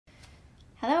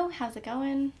Hello, how's it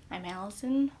going? I'm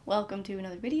Allison. Welcome to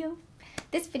another video.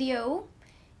 This video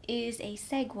is a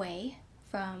segue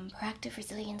from proactive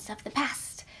resilience of the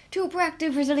past to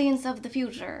proactive resilience of the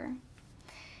future.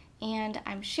 And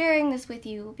I'm sharing this with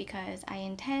you because I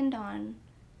intend on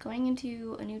going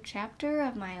into a new chapter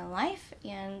of my life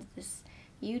and this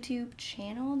YouTube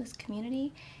channel, this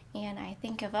community, and I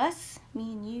think of us,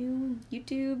 me and you,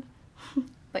 YouTube,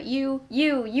 but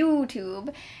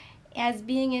YouTube, as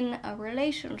being in a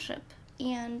relationship,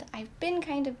 and I've been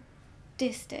kind of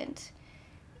distant,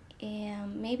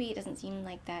 and maybe it doesn't seem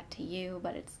like that to you,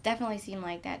 but it's definitely seemed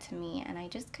like that to me, and I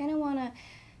just kind of want to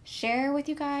share with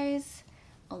you guys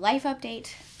a life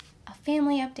update, a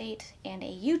family update, and a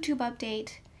YouTube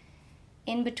update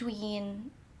in between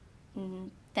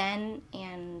then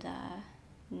and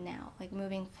now, like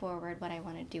moving forward, what I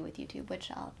want to do with YouTube,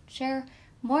 which I'll share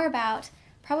more about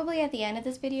probably at the end of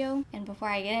this video. And before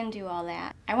I get into all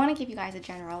that, I want to give you guys a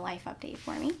general life update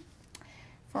for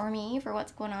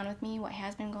what's going on with me, what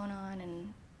has been going on,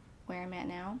 and where I'm at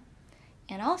now.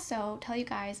 And also tell you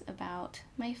guys about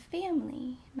my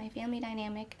family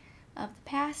dynamic of the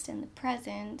past and the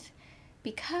present,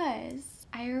 because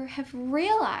I have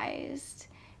realized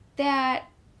that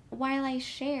while I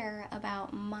share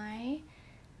about my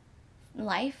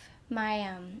life, my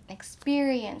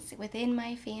experience within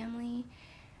my family,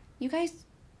 you guys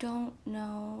don't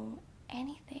know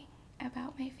anything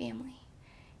about my family.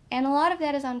 And a lot of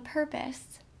that is on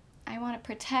purpose. I want to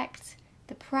protect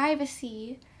the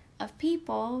privacy of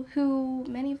people who,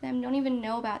 many of them don't even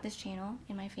know about this channel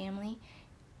in my family,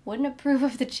 wouldn't approve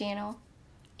of the channel,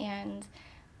 and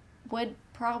would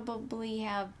probably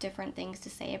have different things to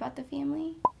say about the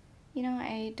family. You know,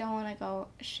 I don't want to go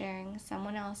sharing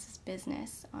someone else's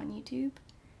business on YouTube,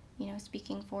 you know,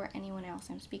 speaking for anyone else.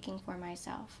 I'm speaking for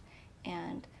myself.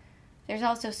 And there's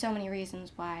also so many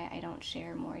reasons why I don't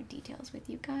share more details with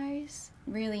you guys.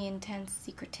 Really intense,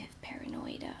 secretive,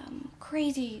 paranoid,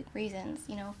 crazy reasons,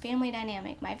 you know, family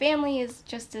dynamic. My family is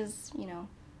just as, you know,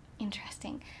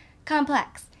 interesting,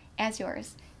 complex as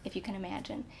yours, if you can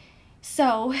imagine.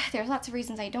 So there's lots of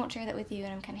reasons I don't share that with you,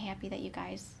 and I'm kind of happy that you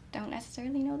guys don't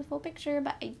necessarily know the full picture,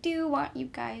 but I do want you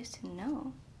guys to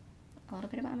know a little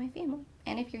bit about my family.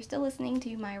 And if you're still listening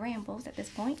to my rambles at this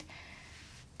point,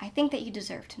 I think that you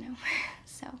deserve to know.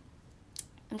 So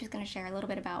I'm just going to share a little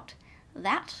bit about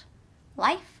that,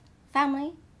 life,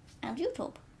 family, and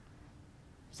YouTube.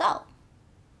 So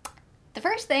the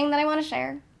first thing that I want to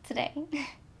share today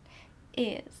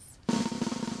is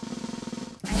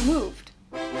I moved.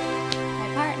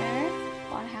 My partner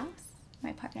bought a house,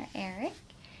 my partner Eric,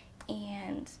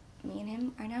 and me and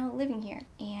him are now living here.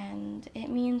 And it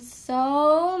means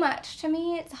so much to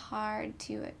me, it's hard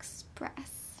to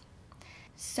express.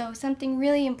 So something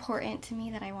really important to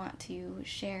me that I want to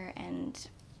share and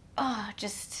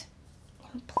just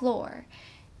implore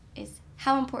is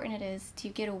how important it is to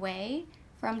get away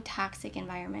from toxic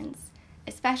environments,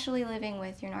 especially living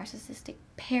with your narcissistic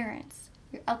parents,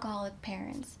 your alcoholic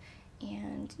parents,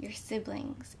 and your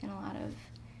siblings in a lot of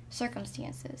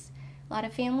circumstances. A lot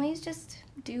of families just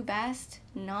do best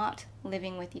not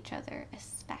living with each other,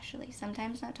 especially.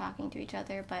 Sometimes not talking to each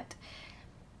other, but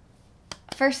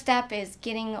first step is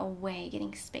getting away,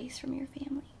 getting space from your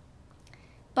family.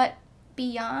 But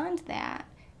beyond that,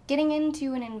 getting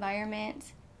into an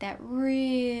environment that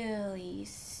really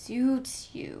suits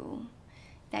you,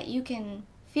 that you can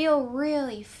feel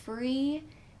really free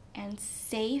and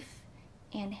safe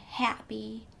and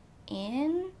happy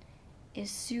in,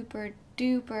 is super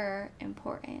duper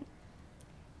important.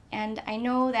 And I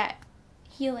know that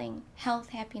healing, health,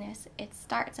 happiness, it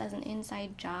starts as an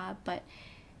inside job, but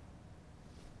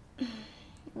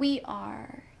we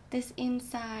are this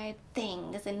inside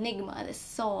thing, this enigma, this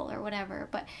soul or whatever,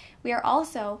 but we are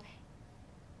also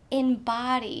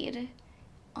embodied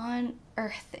on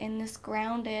earth in this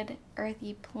grounded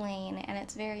earthy plane, and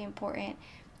it's very important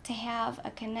to have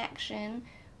a connection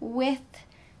with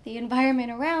the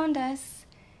environment around us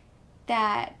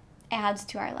that adds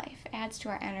to our life, adds to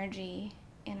our energy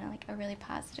in a really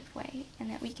positive way,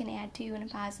 and that we can add to in a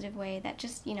positive way that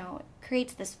just, you know,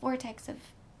 creates this vortex of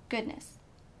goodness.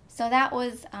 So that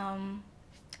was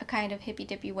a kind of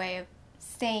hippy-dippy way of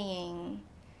saying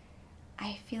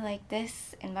I feel like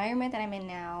this environment that I'm in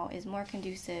now is more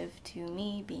conducive to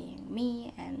me being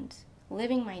me and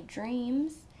living my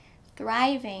dreams,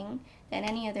 thriving, than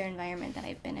any other environment that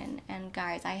I've been in. And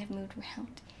guys, I have moved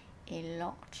around a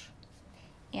lot.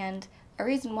 And a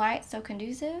reason why it's so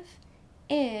conducive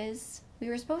is we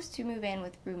were supposed to move in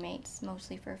with roommates,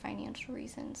 mostly for financial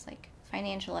reasons, like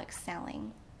financial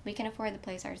excelling. We can afford the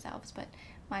place ourselves, but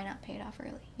why not pay it off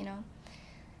early, you know?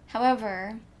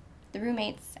 However, the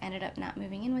roommates ended up not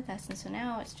moving in with us, and so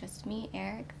now it's just me,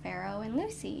 Eric, Pharaoh, and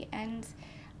Lucy. And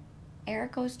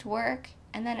Eric goes to work,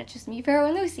 and then it's just me, Pharaoh,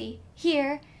 and Lucy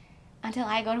here until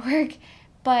I go to work.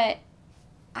 But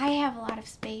I have a lot of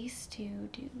space to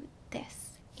do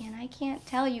this, and I can't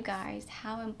tell you guys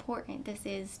how important this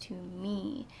is to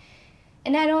me.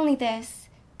 And not only this,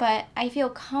 but I feel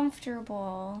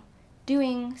comfortable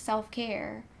doing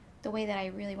self-care the way that I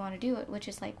really want to do it, which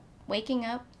is like waking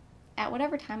up at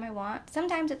whatever time I want.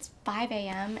 Sometimes it's 5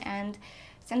 a.m. and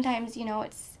sometimes, you know,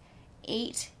 it's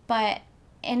 8. But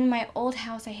in my old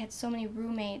house, I had so many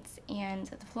roommates and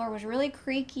the floor was really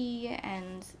creaky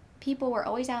and people were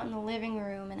always out in the living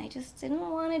room, and I just didn't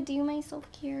want to do my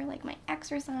self-care, like my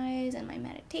exercise and my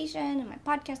meditation and my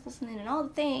podcast listening and all the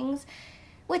things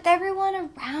with everyone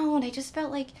around. I just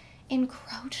felt like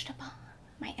encroached upon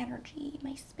my energy,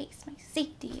 my space, my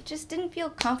safety. It just didn't feel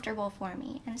comfortable for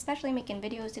me, and especially making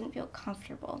videos didn't feel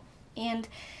comfortable. And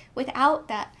without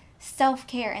that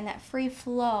self-care and that free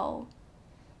flow,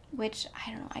 which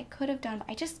I don't know, I could have done, but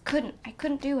I just couldn't. I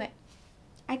couldn't do it.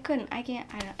 I can't, I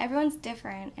don't know. Everyone's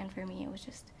different, and for me it was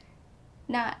just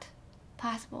not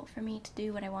possible for me to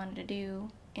do what I wanted to do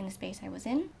in the space I was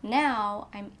in. Now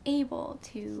I'm able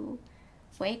to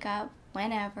wake up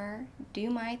whenever, do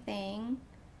my thing,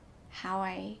 how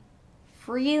I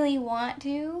freely want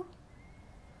to,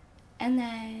 and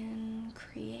then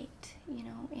create, you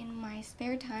know, in my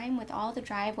spare time with all the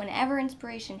drive. Whenever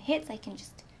inspiration hits, I can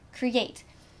just create,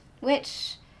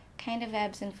 which kind of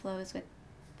ebbs and flows with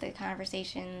the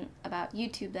conversation about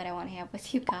YouTube that I want to have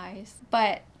with you guys.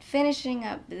 But finishing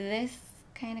up this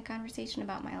kind of conversation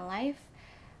about my life,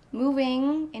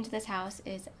 moving into this house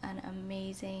is an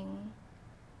amazing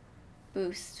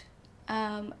boost.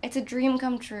 It's a dream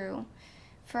come true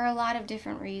for a lot of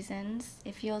different reasons.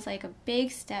 It feels like a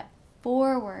big step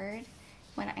forward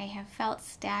when I have felt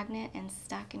stagnant and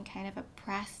stuck and kind of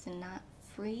oppressed and not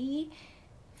free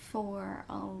for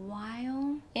a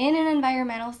while. In an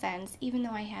environmental sense, even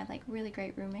though I had like really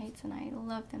great roommates and I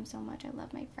loved them so much, I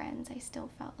love my friends, I still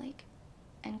felt like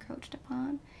encroached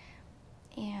upon.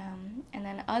 And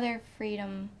then other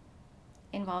freedom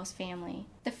involves family.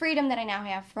 The freedom that I now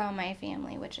have from my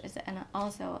family, which is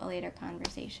also a later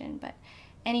conversation, but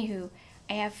anywho,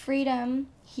 I have freedom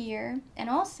here, and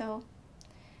also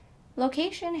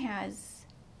location has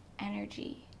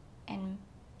energy and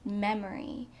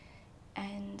memory.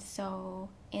 And so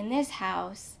in this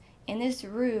house, in this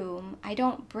room, I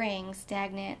don't bring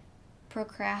stagnant,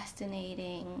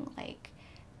 procrastinating, like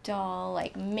dull,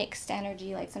 like mixed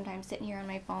energy, like sometimes sitting here on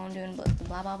my phone doing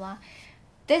blah, blah, blah.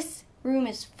 This room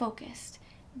is focused.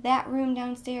 That room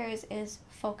downstairs is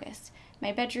focused.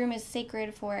 My bedroom is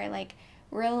sacred for like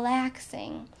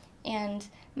relaxing, and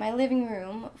my living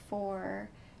room for,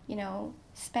 you know,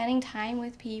 spending time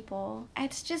with people.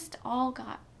 It's just all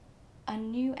got a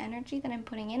new energy that I'm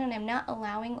putting in, and I'm not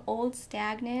allowing old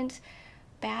stagnant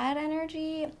bad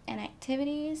energy and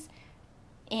activities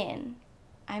in.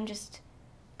 I'm just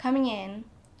coming in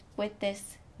with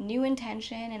this new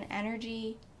intention and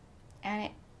energy, and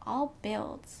it all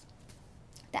builds.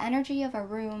 The energy of a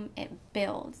room, it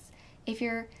builds. If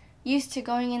you're used to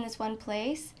going in this one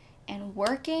place and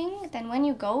working, then when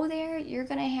you go there, you're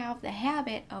gonna have the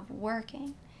habit of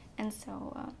working. And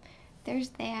so there's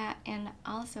that. And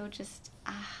also just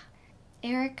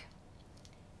Eric,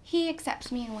 he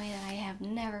accepts me in a way that I have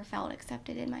never felt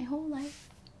accepted in my whole life,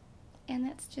 and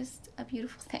that's just a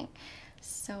beautiful thing.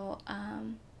 So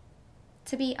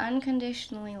to be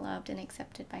unconditionally loved and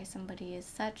accepted by somebody is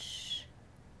such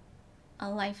a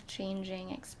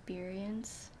life-changing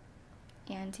experience.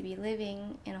 And to be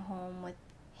living in a home with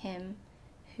him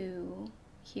who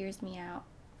hears me out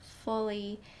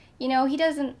fully. You know, he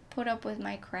doesn't put up with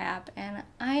my crap, and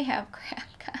I have crap,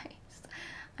 guys.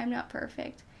 I'm not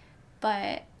perfect.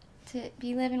 But to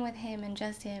be living with him and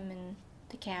just him and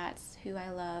the cats who I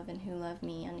love and who love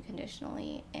me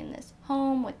unconditionally in this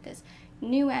home with this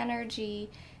new energy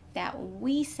that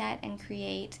we set and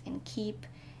create and keep,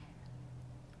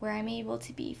 where I'm able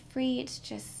to be free, it's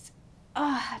just,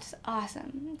 it's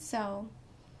awesome. So,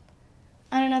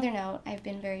 on another note, I've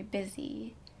been very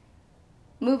busy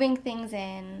moving things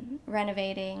in,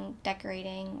 renovating,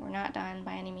 decorating. We're not done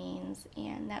by any means,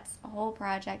 and that's a whole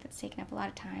project that's taken up a lot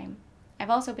of time. I've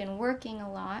also been working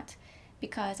a lot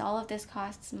because all of this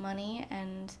costs money,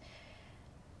 and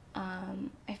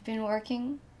I've been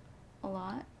working a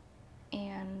lot,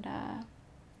 and I've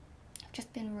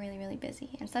just been really, really busy.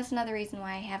 And so that's another reason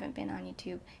why I haven't been on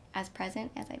YouTube as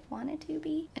present as I've wanted to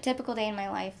be. A typical day in my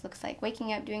life looks like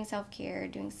waking up, doing self-care,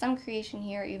 doing some creation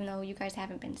here, even though you guys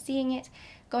haven't been seeing it,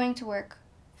 going to work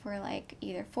for like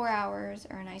either 4 hours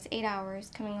or a nice 8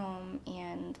 hours, coming home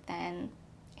and then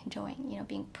enjoying, you know,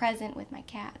 being present with my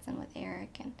cats and with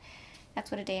Eric. And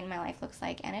that's what a day in my life looks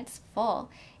like, and it's full.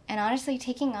 And honestly,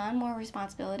 taking on more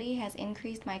responsibility has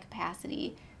increased my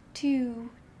capacity to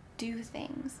do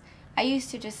things. I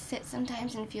used to just sit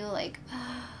sometimes and feel like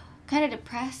kind of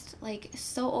depressed, like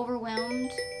so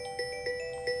overwhelmed.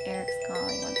 Eric's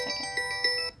calling, 1 second.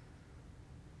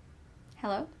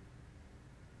 Hello?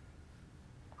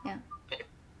 Yeah. Hey.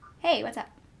 Hey, what's up?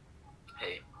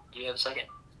 Hey, do you have a second?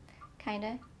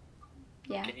 Kinda.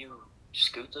 Yeah. Can you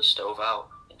scoot the stove out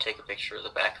and take a picture of the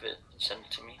back of it and send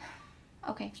it to me?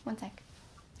 Okay, 1 sec.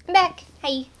 I'm back.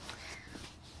 Hi.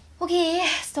 Okay,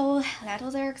 so that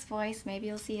was Eric's voice. Maybe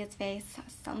you'll see his face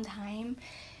sometime.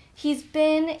 He's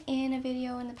been in a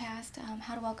video in the past,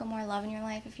 How to Welcome More Love in Your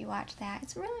Life, if you watch that.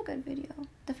 It's a really good video.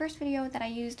 The first video that I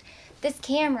used this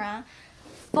camera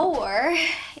for,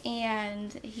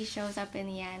 and he shows up in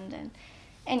the end. And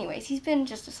anyways, he's been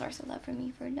just a source of love for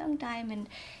me for a long time, and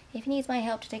if he needs my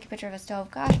help to take a picture of a stove,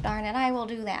 gosh darn it, I will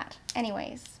do that.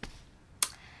 Anyways,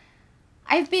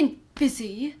 I've been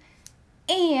busy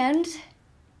and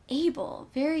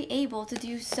very able to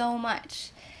do so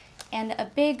much. And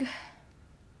a big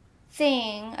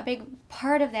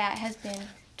part of that has been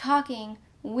talking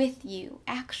with you,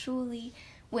 actually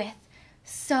with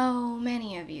so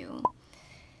many of you.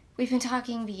 We've been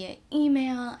talking via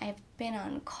email. I've been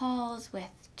on calls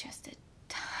with just a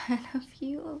ton of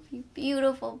you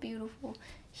beautiful, beautiful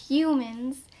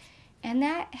humans. And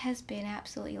that has been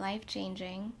absolutely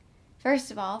life-changing. First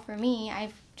of all, for me,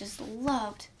 I've just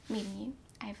loved meeting you.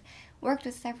 I've worked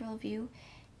with several of you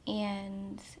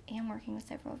and am working with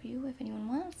several of you. If anyone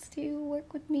wants to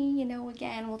work with me, you know,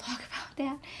 again, we'll talk about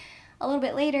that a little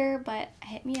bit later, but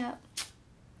hit me up.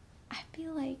 I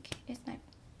feel like it's my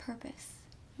purpose,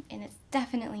 and it's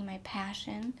definitely my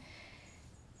passion,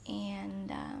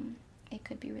 and it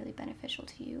could be really beneficial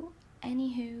to you.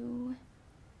 Anywho,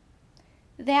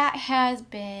 that has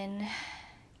been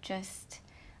just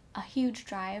a huge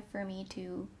drive for me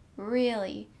to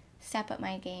really step up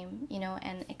my game, you know,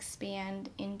 and expand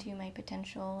into my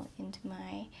potential, into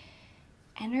my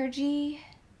energy,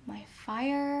 my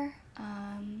fire.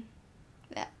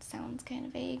 That sounds kind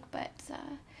of vague, but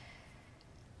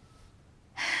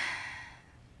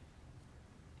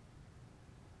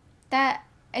that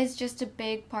is just a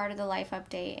big part of the life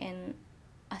update, and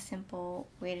a simple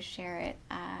way to share it.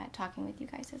 Talking with you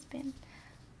guys has been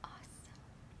awesome.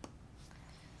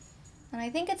 And I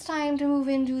think it's time to move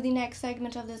into the next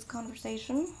segment of this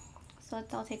conversation. So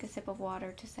I'll take a sip of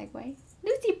water to segue.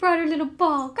 Lucy brought her little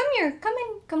ball. Come here, come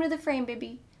in, come to the frame,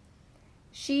 baby.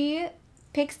 She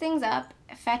picks things up,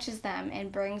 fetches them,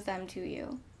 and brings them to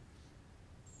you.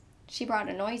 She brought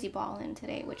a noisy ball in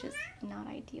today, which is not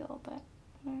ideal, but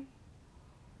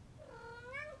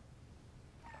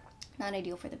not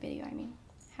ideal for the video, I mean.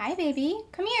 Hi, baby.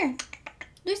 Come here.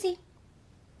 Lucy.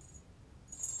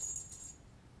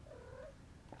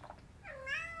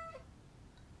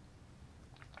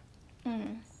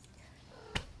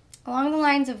 Along the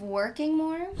lines of working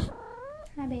more.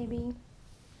 Hi, baby.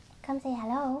 Come say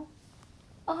hello.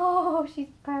 Oh, she's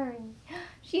purring.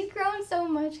 She's grown so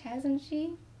much, hasn't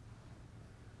she?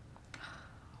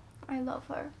 I love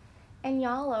her. And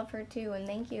y'all love her too, and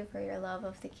thank you for your love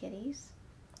of the kitties.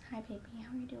 Hi, baby.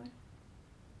 How are you doing?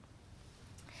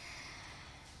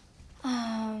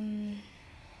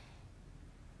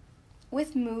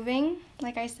 With moving,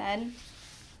 like I said,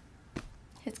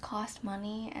 it's cost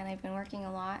money, and I've been working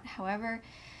a lot. However,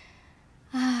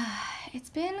 it's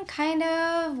been kind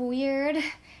of weird.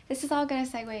 This is all going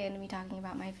to segue into me talking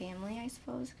about my family, I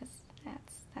suppose, because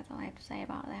that's all I have to say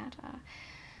about that.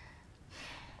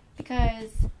 Because,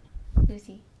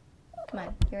 Lucy, come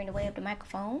on, you're in the way of the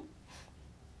microphone.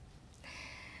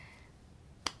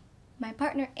 My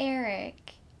partner,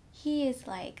 Eric, he is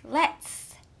like,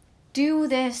 let's do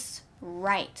this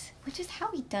right, which is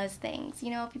how he does things.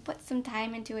 You know, if you put some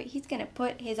time into it, he's going to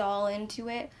put his all into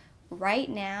it right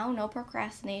now, no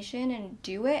procrastination, and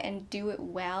do it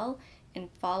well, and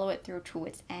follow it through to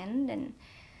its end. And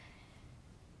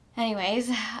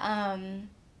anyways,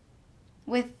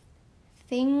 with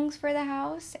things for the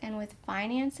house and with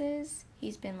finances,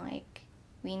 he's been like,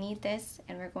 we need this,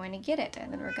 and we're going to get it,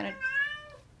 and then we're going to...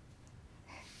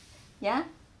 Yeah?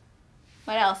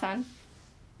 What else, hon?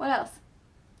 What else?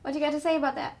 What you got to say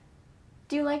about that?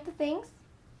 Do you like the things?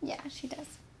 Yeah, she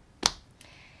does.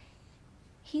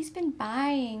 He's been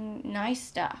buying nice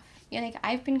stuff. Yeah, like,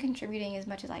 I've been contributing as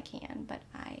much as I can, but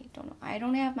I don't know. I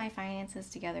don't have my finances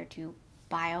together to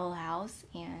buy a whole house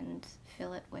and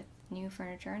fill it with new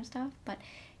furniture and stuff, but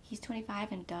he's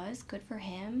 25 and does. Good for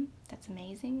him. That's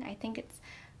amazing. I think it's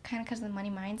kind of because of the money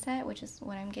mindset, which is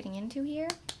what I'm getting into here.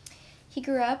 He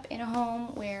grew up in a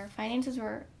home where finances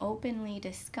were openly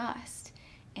discussed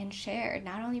and shared,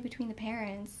 not only between the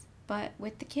parents, but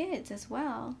with the kids as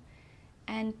well.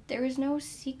 And there was no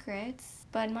secrets,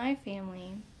 but in my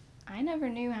family, I never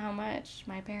knew how much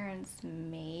my parents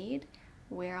made,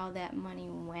 where all that money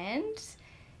went,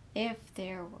 if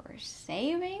there were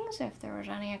savings, if there was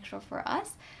any extra for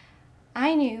us.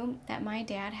 I knew that my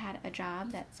dad had a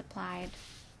job that supplied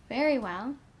very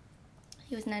well.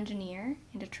 He was an engineer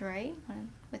in Detroit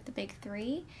with the big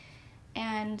three.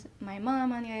 And my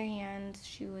mom, on the other hand,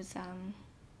 she was,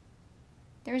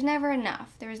 there was never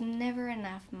enough. There was never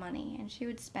enough money. And she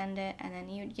would spend it, and then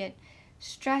he would get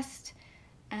stressed,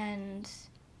 and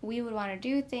we would want to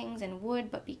do things and would,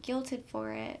 but be guilted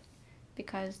for it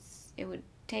because it would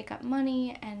take up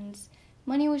money, and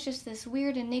money was just this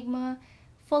weird enigma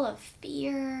full of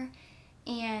fear.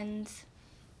 And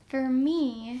for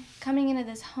me, coming into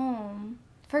this home,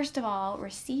 first of all,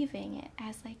 receiving it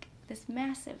as like this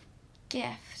massive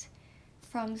gift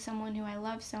from someone who I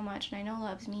love so much and I know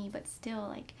loves me, but still,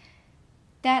 like,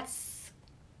 that's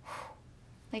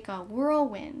like a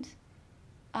whirlwind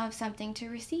of something to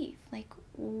receive. Like,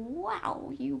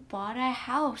 wow, you bought a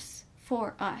house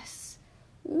for us.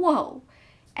 Whoa.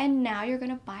 And now you're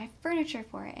going to buy furniture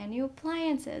for it and new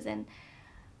appliances and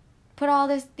put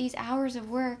all these hours of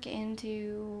work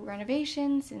into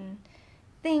renovations and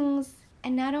things,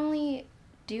 and not only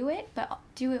do it, but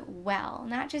do it well.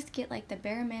 Not just get like the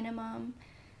bare minimum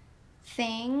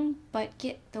thing, but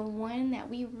get the one that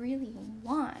we really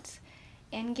want,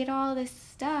 and get all this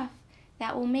stuff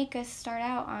that will make us start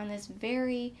out on this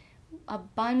very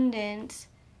abundant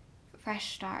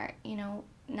fresh start, you know,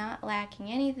 not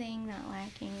lacking anything, not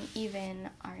lacking even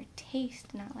our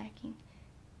taste, not lacking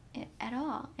it at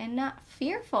all, and not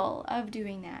fearful of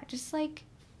doing that, just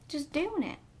doing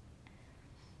it.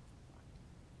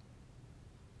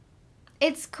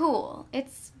 It's cool.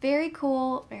 It's very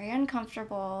cool, very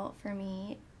uncomfortable for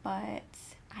me, but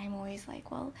I'm always like,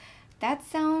 well, that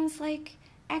sounds like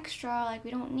extra, like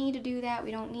we don't need to do that,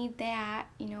 we don't need that,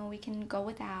 you know, we can go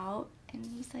without. And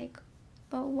he's like,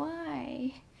 but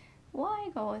why? Why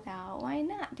go without? Why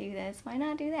not do this? Why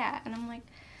not do that? And I'm like,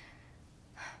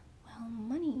 well,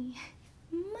 money,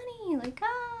 like,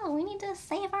 oh, we need to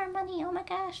save our money, oh my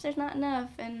gosh, there's not enough.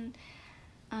 And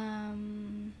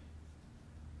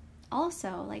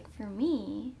also, like, for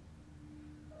me,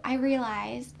 I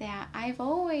realized that I've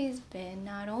always been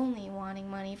not only wanting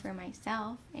money for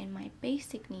myself and my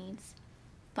basic needs,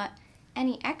 but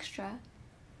any extra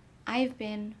I've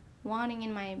been wanting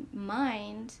in my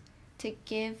mind to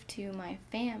give to my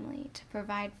family, to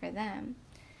provide for them,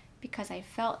 because I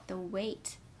felt the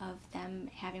weight of them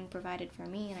having provided for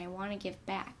me, and I want to give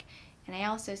back. And I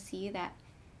also see that,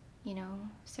 you know,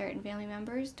 certain family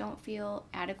members don't feel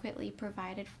adequately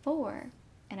provided for,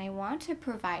 and I want to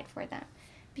provide for them,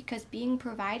 because being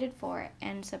provided for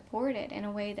and supported in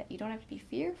a way that you don't have to be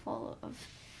fearful of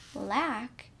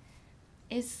lack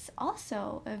is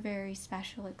also a very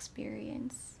special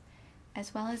experience,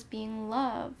 as well as being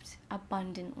loved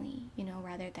abundantly, you know,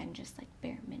 rather than just like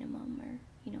bare minimum or,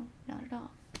 you know, not at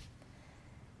all.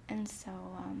 And so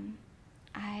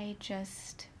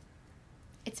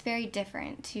it's very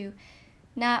different to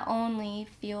not only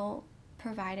feel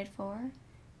provided for,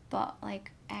 but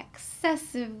like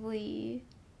excessively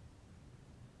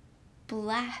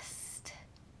blessed,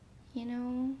 you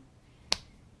know,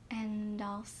 and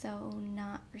also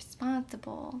not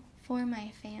responsible for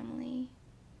my family,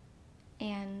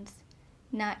 and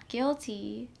not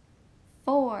guilty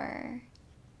for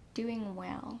doing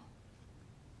well.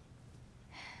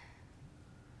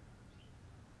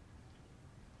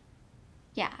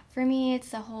 Yeah, for me,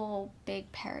 it's a whole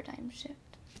big paradigm shift.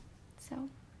 So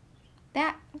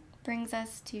that brings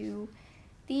us to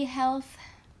the health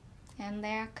and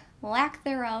lack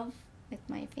thereof with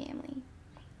my family.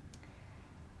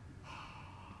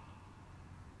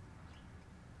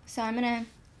 So I'm gonna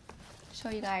show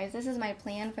you guys, this is my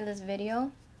plan for this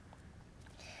video.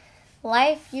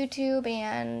 Life, YouTube,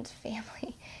 and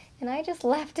family. And I just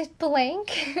left it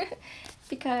blank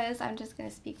because I'm just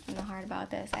gonna speak from the heart about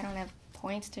this. I don't have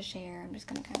points to share. I'm just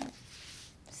gonna kind of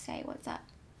say what's up.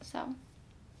 So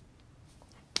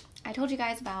I told you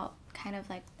guys about kind of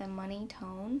like the money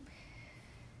tone,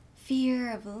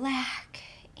 fear of lack,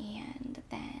 and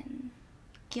then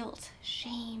guilt,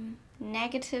 shame,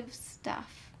 negative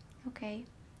stuff, okay,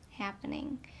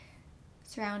 happening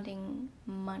surrounding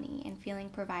money and feeling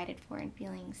provided for and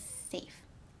feeling safe.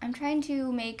 I'm trying to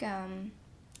make an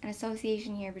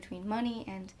association here between money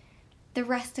and the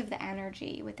rest of the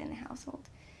energy within the household.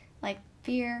 Like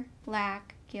fear,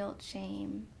 lack, guilt,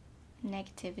 shame,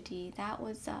 negativity. That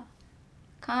was a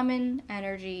common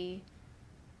energy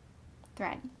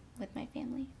thread with my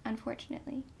family,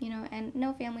 unfortunately. And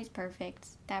no family's perfect.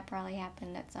 That probably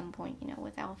happened at some point,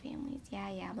 with all families.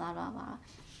 Yeah, blah, blah, blah.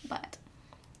 But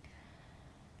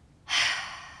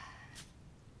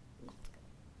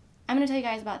I'm going to tell you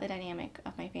guys about the dynamic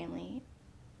of my family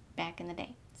back in the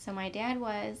day. So my dad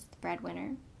was the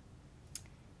breadwinner.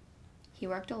 He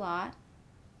worked a lot,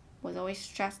 was always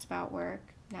stressed about work,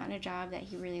 not in a job that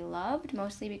he really loved,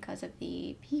 mostly because of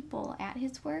the people at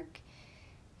his work.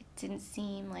 It didn't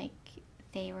seem like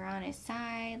they were on his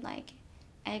side, like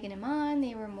egging him on.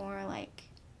 They were more like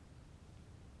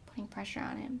putting pressure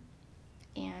on him.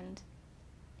 And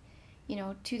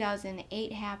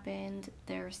 2008 happened,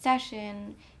 the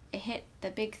recession, it hit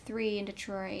the big three in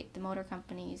Detroit, the motor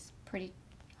companies, pretty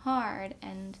hard,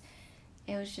 and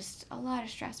it was just a lot of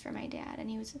stress for my dad. And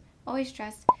he was always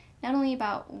stressed, not only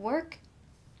about work,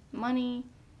 money,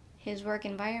 his work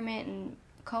environment and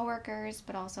coworkers,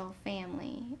 but also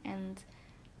family and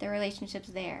the relationships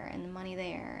there and the money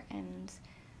there. And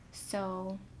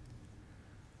so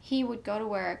he would go to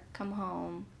work, come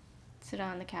home, sit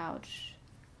on the couch,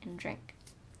 and drink.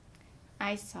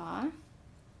 I saw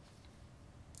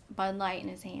Bud Light in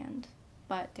his hand,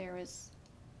 but there was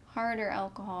harder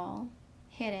alcohol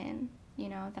hidden,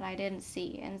 that I didn't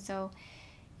see. And so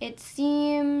it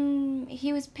seemed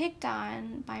he was picked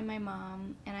on by my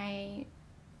mom, and I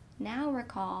now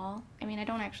recall, I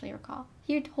don't actually recall.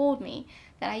 He told me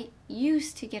that I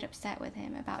used to get upset with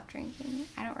him about drinking.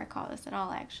 I don't recall this at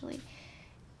all, actually.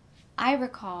 I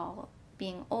recall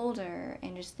being older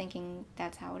and just thinking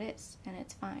that's how it is, and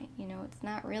it's fine. It's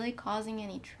not really causing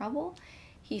any trouble.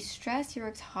 He's stressed, he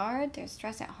works hard, there's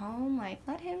stress at home. Like,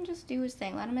 let him just do his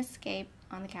thing. Let him escape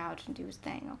on the couch and do his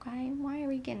thing, okay? Why are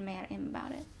we getting mad at him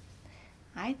about it?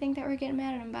 I think that we're getting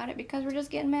mad at him about it because we're just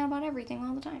getting mad about everything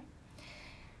all the time.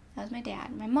 That was my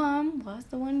dad. My mom was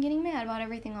the one getting mad about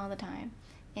everything all the time.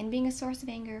 And being a source of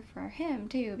anger for him,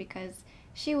 too, because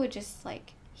she would just,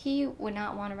 he would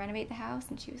not want to renovate the house,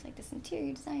 and she was, this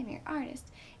interior designer,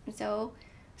 artist. And so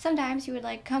sometimes he would,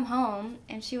 come home,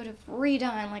 and she would have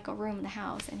redone, a room in the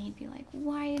house, and he'd be like,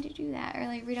 why did you do that? Or,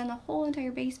 redone the whole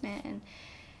entire basement, and,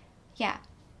 yeah.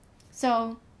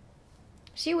 So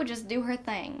she would just do her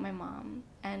thing, my mom,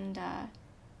 and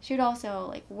she would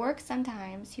also, work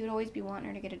sometimes. He would always be wanting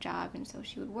her to get a job, and so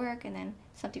she would work, and then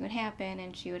something would happen,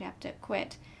 and she would have to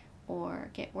quit or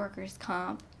get workers'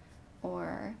 comp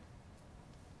or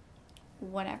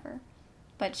whatever.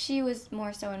 But she was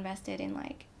more so invested in,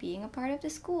 being a part of the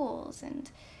schools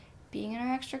and being in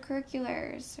our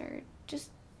extracurriculars or just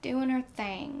doing her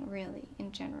thing, really,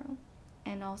 in general.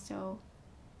 And also,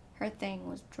 her thing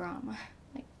was drama.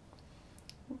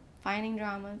 Finding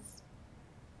dramas,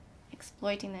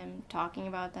 exploiting them, talking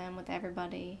about them with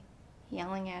everybody,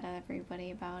 yelling at everybody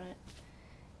about it.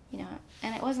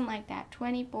 And it wasn't like that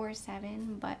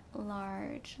 24/7, but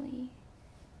largely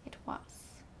it was.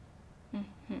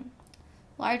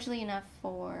 Largely enough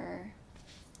for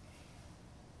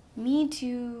me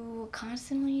to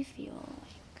constantly feel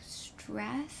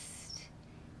stressed,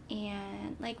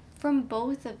 and from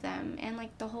both of them and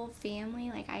the whole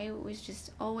family. I was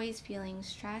just always feeling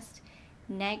stressed,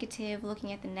 negative,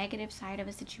 looking at the negative side of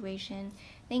a situation.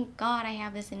 Thank God I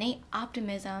have this innate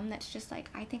optimism that's just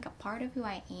I think a part of who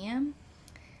I am.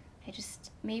 I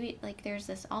just maybe there's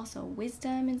this also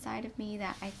wisdom inside of me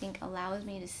that I think allows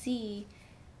me to see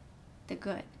the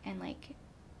good and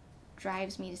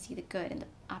drives me to see the good and the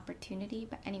opportunity.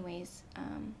 But anyways,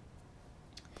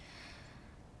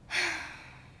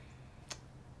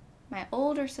 my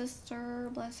older sister,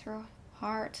 bless her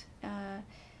heart,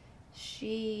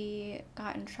 she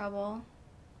got in trouble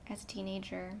as a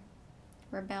teenager,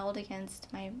 rebelled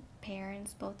against my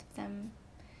parents, both of them,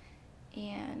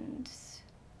 and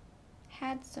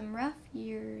had some rough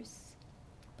years,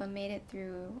 but made it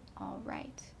through all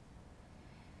right.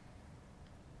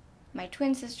 My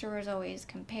twin sister was always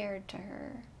compared to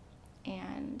her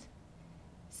and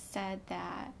said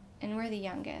that, and we're the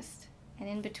youngest, and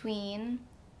in between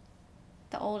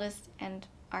the oldest and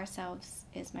ourselves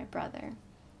is my brother.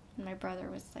 And my brother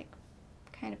was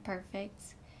kind of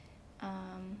perfect.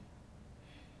 I'd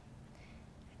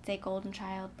say golden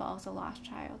child, but also lost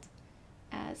child,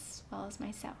 as well as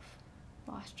myself.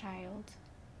 Lost child,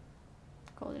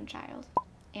 golden child.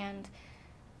 And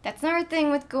that's another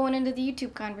thing with going into the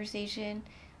YouTube conversation.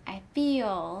 I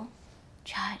feel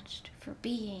judged for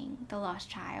being the lost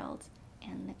child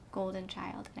and the golden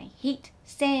child. And I hate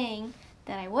saying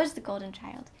that I was the golden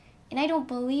child. And I don't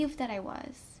believe that I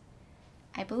was.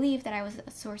 I believe that I was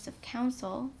a source of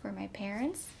counsel for my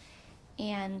parents,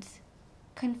 and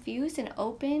confused and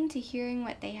open to hearing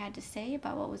what they had to say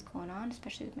about what was going on,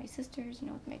 especially with my sisters,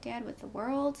 with my dad, with the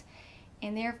world,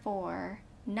 and therefore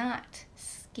not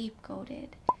scapegoated.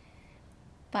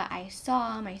 But I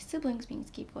saw my siblings being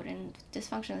scapegoated and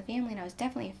dysfunction of the family, and I was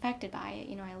definitely affected by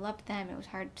it. I loved them. It was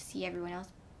hard to see everyone else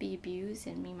be abused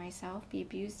and me, myself, be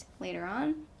abused later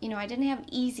on. I didn't have it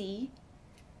easy,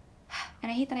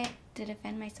 and I hate that I had to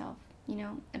defend myself,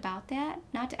 about that.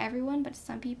 Not to everyone, but to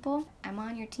some people. I'm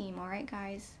on your team, all right,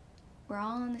 guys? We're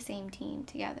all on the same team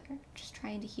together, just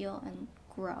trying to heal and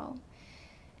grow.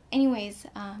 Anyways,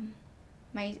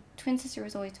 my twin sister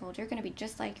was always told, you're going to be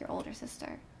just like your older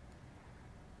sister.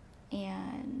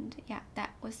 And yeah,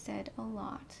 that was said a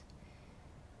lot.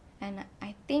 And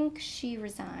I think she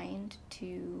resigned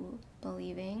to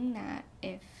believing that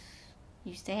if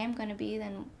you say I'm going to be,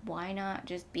 then why not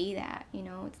just be that?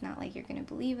 It's not like you're going to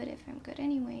believe it if I'm good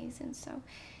anyways. And so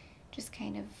just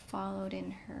kind of followed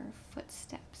in her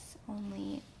footsteps,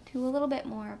 only to a little bit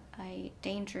more of a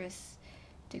dangerous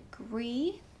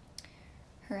degree.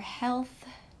 Her health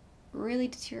really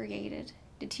deteriorated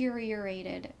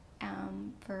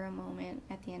for a moment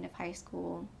at the end of high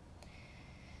school.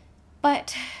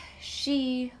 But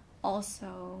she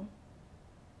also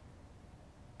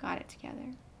got it together.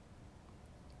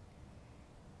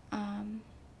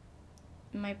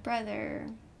 My brother,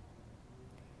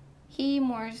 he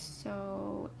more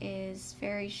so is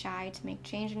very shy to make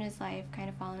change in his life, kind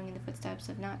of following in the footsteps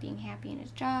of not being happy in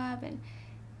his job and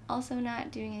also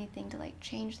not doing anything to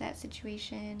change that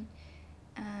situation,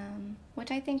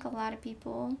 which I think a lot of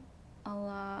people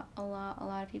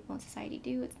in society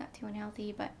do. It's not too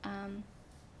unhealthy, but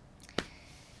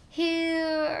he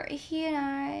and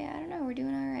I don't know, we're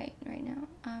doing all right now.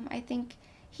 I think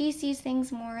he sees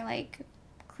things more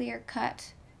clear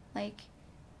cut,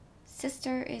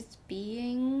 sister is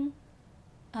being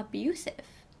abusive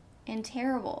and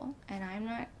terrible, and I'm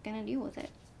not gonna deal with it.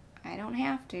 I don't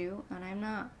have to, and I'm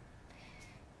not.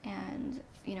 And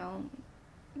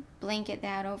blanket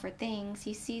that over things.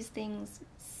 He sees things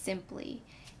simply,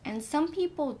 and some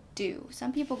people do.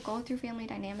 Some people go through family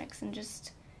dynamics and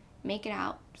just make it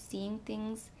out, seeing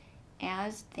things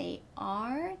as they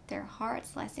are, their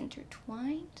hearts less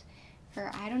intertwined for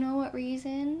I don't know what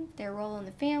reason, their role in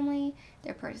the family,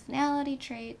 their personality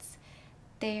traits,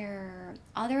 their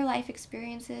other life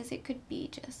experiences. It could be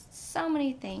just so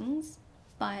many things,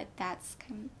 but that's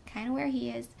kind of where he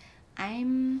is.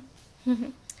 I'm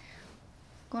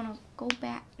gonna go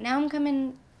back. Now I'm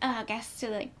coming, I guess,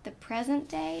 to the present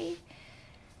day.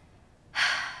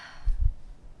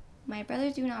 My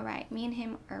brother's doing all right. Me and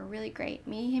him are really great.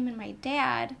 Me, him, and my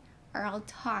dad are all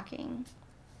talking.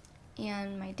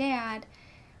 And my dad,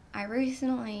 I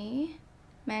recently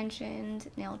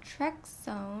mentioned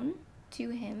naltrexone to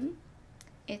him.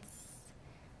 It's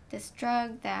this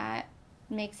drug that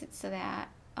makes it so that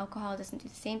alcohol doesn't do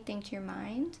the same thing to your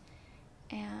mind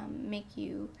and make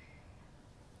you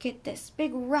get this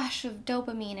big rush of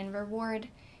dopamine and reward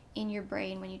in your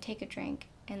brain when you take a drink,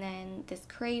 and then this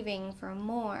craving for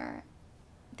more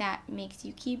that makes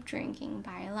you keep drinking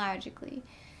biologically,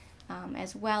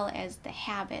 as well as the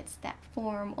habits that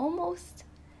form almost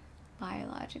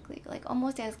biologically,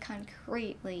 almost as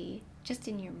concretely just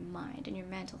in your mind, in your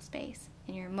mental space,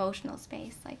 in your emotional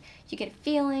space. You get a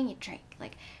feeling, you drink.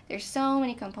 There's so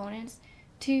many components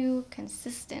to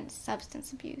consistent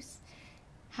substance abuse.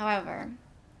 However,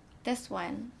 this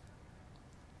one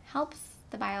helps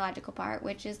the biological part,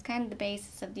 which is kind of the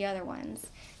basis of the other ones.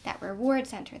 That reward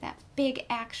center, that big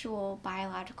actual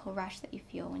biological rush that you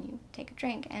feel when you take a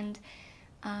drink. And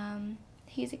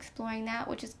he's exploring that,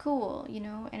 which is cool,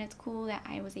 and it's cool that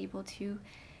I was able to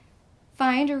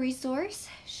find a resource,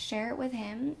 share it with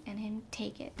him, and him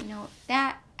take it.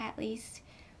 That at least,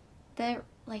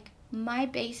 my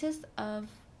basis of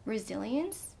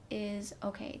resilience is,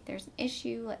 okay, there's an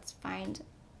issue, let's find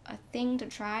a thing to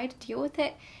try to deal with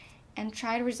it and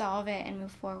try to resolve it and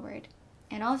move forward.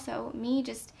 And also me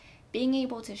just being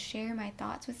able to share my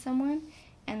thoughts with someone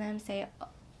and then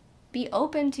be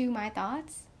open to my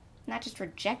thoughts, not just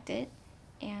reject it.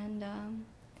 And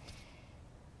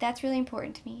that's really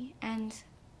important to me. And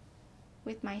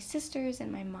with my sisters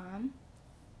and my mom,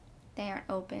 they aren't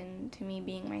open to me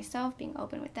being myself, being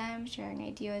open with them, sharing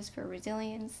ideas for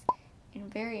resilience in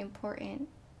very important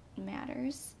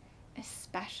matters,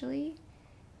 especially,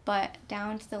 but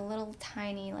down to the little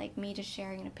tiny, me just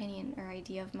sharing an opinion or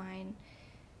idea of mine.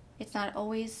 It's not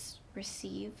always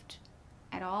received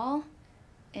at all,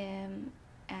 and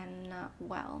not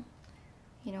well,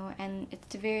 and it's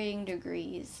to varying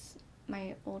degrees.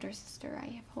 my older sister I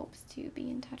have hopes to be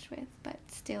in touch with, but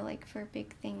still, like, for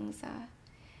big things,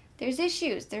 there's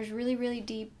issues. There's really,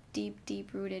 really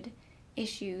deep-rooted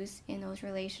issues in those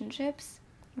relationships.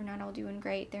 We're not all doing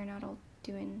great. They're not all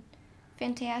doing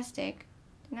fantastic.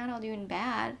 They're not all doing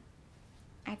bad.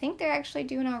 I think they're actually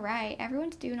doing all right.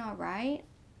 Everyone's doing all right,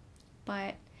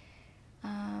 but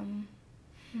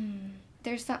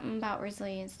there's something about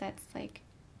resilience that's like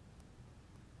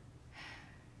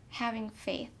having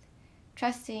faith,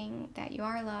 trusting that you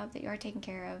are loved, that you are taken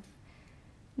care of,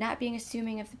 not being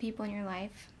assuming of the people in your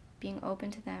life, being open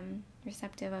to them,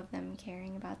 receptive of them,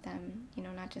 caring about them, you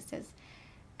know, not just as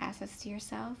assets to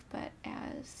yourself, but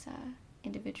as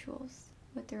individuals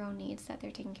with their own needs that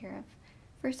they're taking care of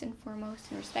first and foremost,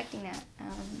 and respecting that.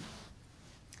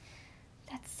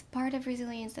 That's part of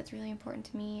resilience that's really important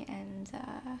to me, and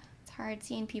it's hard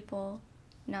seeing people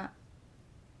not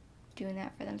doing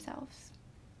that for themselves.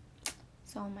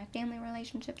 So my family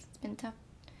relationships, it's been tough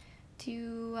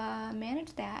to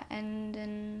manage that, and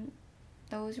in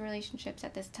those relationships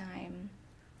at this time,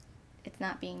 it's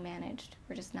not being managed.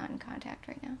 We're just not in contact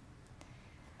right now.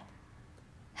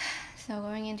 So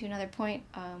going into another point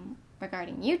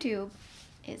regarding YouTube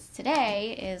is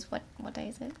today is, what day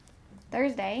is it?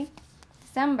 Thursday,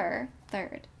 December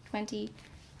 3rd,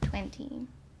 2020.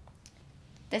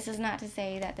 This is not to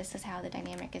say that this is how the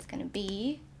dynamic is going to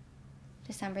be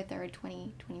December 3rd,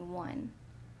 2021,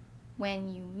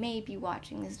 when you may be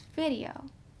watching this video.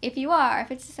 If you are,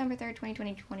 if it's December 3rd,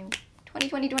 2021,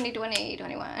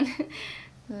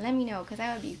 let me know, because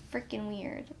that would be freaking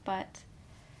weird. But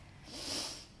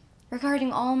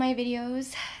regarding all my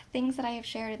videos, things that I have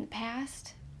shared in the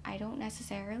past, I don't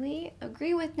necessarily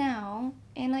agree with now,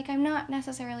 and like, I'm not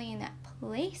necessarily in that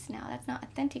place now. That's not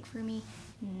authentic for me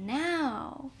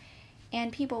now.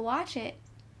 And people watch it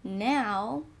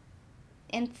now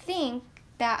and think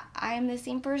that I'm the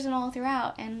same person all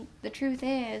throughout, and the truth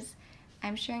is,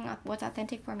 I'm sharing what's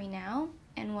authentic for me now,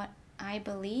 and what I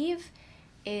believe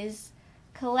is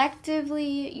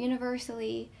collectively,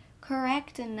 universally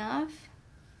correct enough,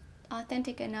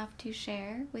 authentic enough to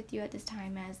share with you at this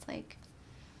time as like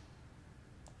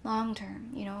long term,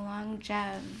 you know,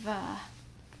 longev.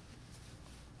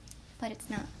 But it's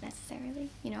not necessarily,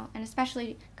 you know, and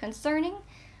especially concerning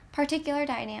particular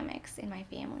dynamics in my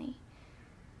family.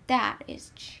 That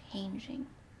is changing.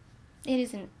 It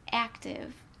is an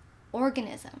active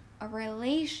organism. A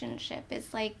relationship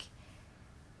is like,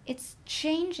 it's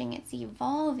changing, it's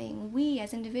evolving. We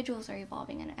as individuals are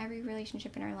evolving in every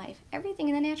relationship in our life. Everything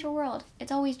in the natural world,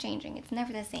 it's always changing. It's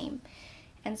never the same.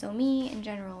 And so me, in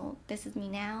general, this is me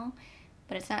now,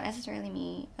 but it's not necessarily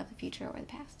me of the future or the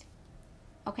past.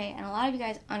 Okay, and a lot of you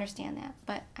guys understand that,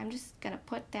 but I'm just going to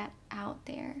put that out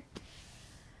there.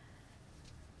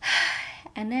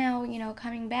 And now, you know,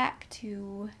 coming back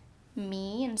to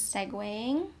me and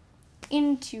segueing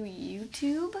into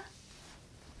YouTube.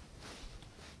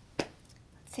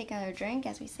 Let's take another drink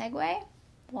as we segue.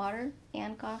 Water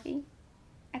and coffee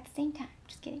at the same time.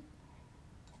 Just kidding.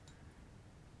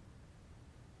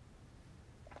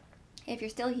 If you're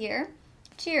still here,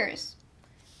 cheers.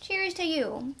 Cheers to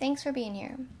you. Thanks for being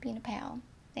here, being a pal.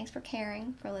 Thanks for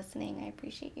caring, for listening. I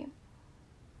appreciate you.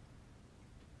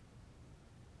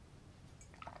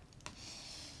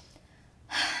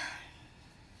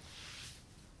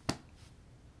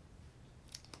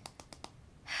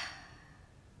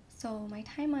 So my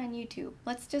time on YouTube,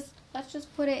 let's just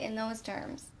put it in those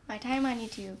terms. My time on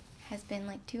YouTube has been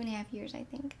like 2.5 years, I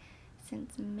think,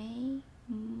 since May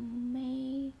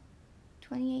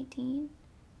 2018.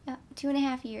 Yeah,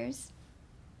 2.5 years.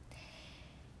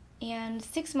 And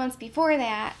 6 months before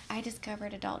that, I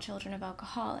discovered adult children of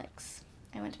alcoholics.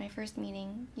 I went to my first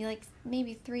meeting.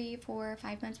 Maybe 3, 4,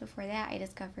 5 months before that, I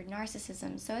discovered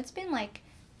narcissism. So it's been like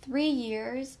 3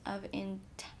 years of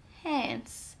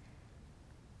intense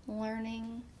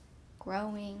learning,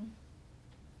 growing.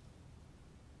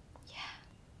 Yeah.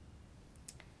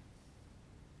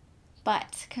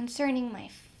 But concerning my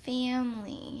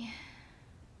family,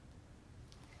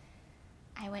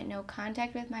 I went no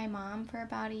contact with my mom for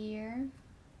about a year.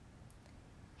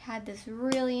 Had this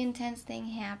really intense thing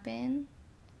happen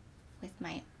with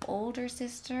my older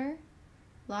sister.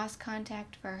 Lost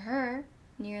contact for her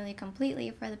nearly completely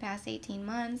for the past 18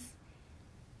 months.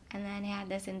 And then had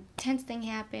this intense thing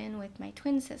happen with my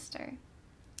twin sister.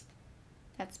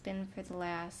 That's been for the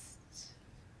last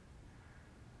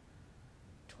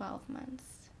 12 months.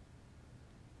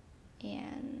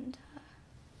 And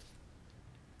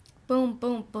boom,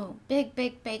 boom, boom. Big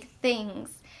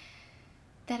things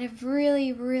that have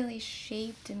really, really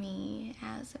shaped me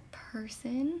as a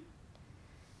person.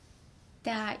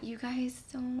 that you guys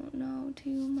don't know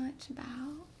too much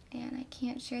about, and I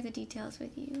can't share the details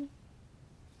with you.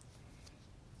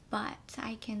 But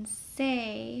I can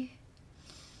say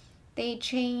they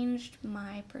changed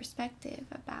my perspective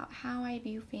about how I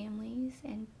view families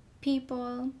and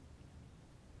people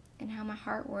and how my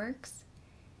heart works.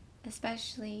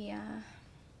 Especially,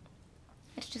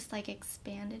 it's just like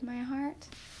expanded my heart.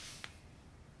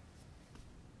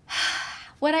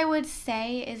 What I would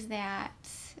say is that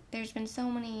there's been so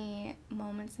many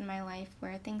moments in my life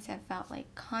where things have felt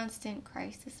like constant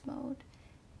crisis mode,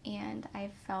 and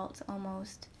I've felt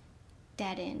almost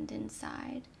deadened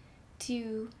inside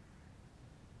to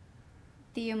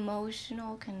the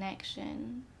emotional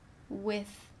connection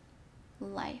with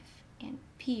life and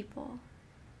people.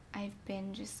 I've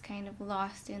been just kind of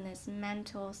lost in this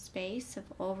mental space of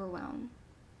overwhelm.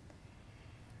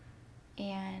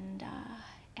 And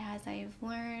as I've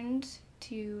learned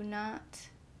to not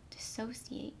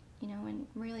dissociate, and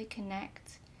really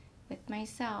connect with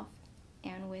myself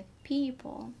and with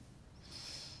people,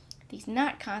 these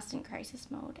not constant crisis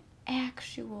mode,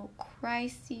 actual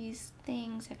crises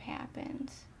things have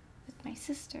happened with my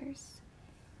sisters.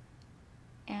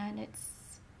 And it's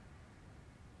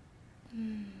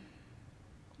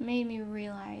made me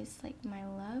realize like my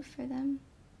love for them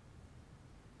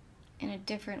in a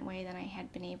different way than I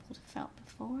had been able to felt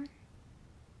before.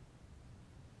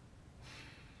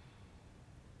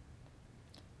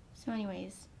 So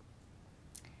anyways,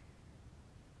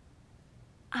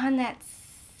 on that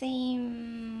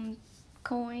same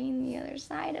coin, the other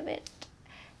side of it,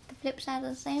 the flip side of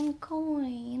the same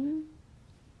coin,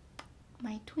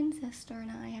 my twin sister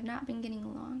and I have not been getting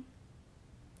along.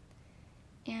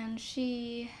 And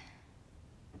she,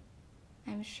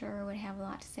 I'm sure, would have a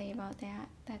lot to say about that.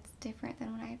 That's different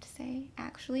than what I have to say.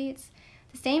 Actually, it's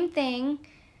the same thing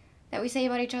that we say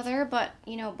about each other, but,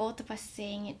 both of us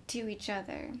saying it to each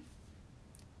other.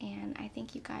 And I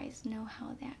think you guys know how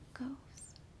that goes.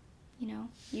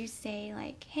 You say,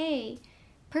 like, hey,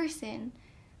 person,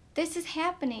 this is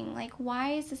happening. Like,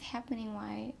 why is this happening?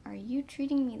 Why are you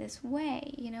treating me this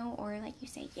way? Or, like, you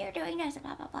say, you're doing this,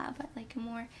 blah, blah, blah. But, like, a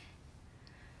more,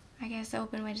 I guess,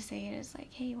 open way to say it is,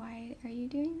 like, hey, why are you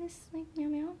doing this? Like, meow,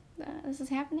 meow. This is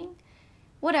happening.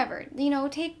 Whatever.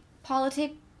 Take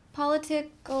political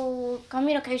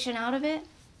communication out of it.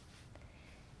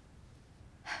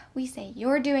 We say,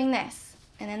 you're doing this.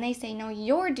 And then they say, no,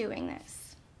 you're doing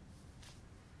this.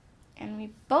 And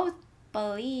we both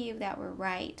believe that we're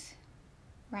right.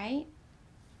 Right?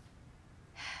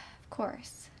 Of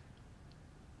course.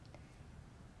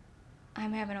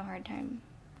 I'm having a hard time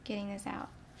getting this out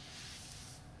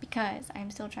because I'm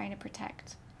still trying to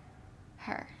protect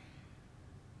her.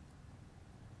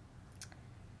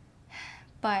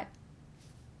 But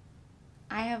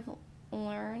I have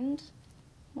learned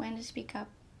when to speak up,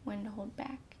 when to hold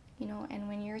back, and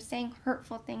when you're saying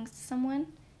hurtful things to someone,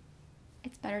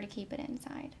 it's better to keep it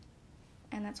inside.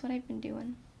 And that's what I've been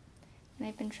doing. And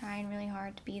I've been trying really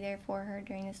hard to be there for her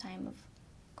during this time of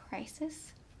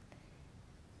crisis.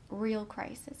 Real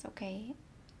crisis, okay?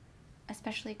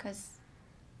 Especially because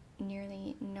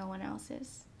nearly no one else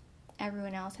is.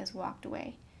 Everyone else has walked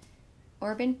away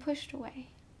or been pushed away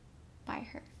by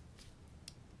her.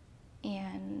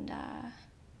 And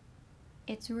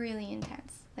it's really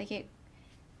intense. Like,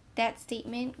 that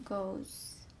statement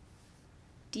goes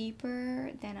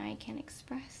deeper than I can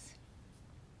express.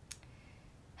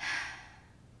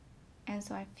 And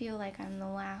so I feel like I'm the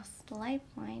last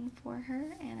lifeline for her,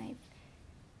 and I've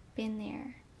been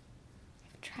there.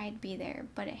 I've tried to be there,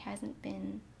 but it hasn't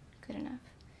been good enough.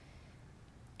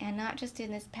 And not just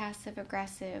in this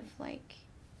passive-aggressive, like,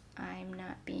 I'm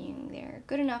not being there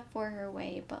good enough for her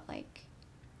way, but like,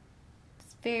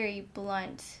 it's very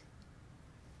blunt,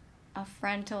 a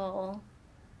frontal,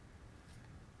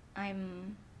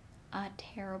 I'm a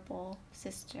terrible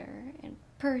sister and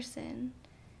person.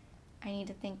 I need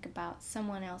to think about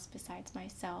someone else besides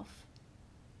myself.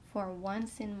 For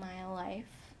once in my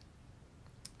life,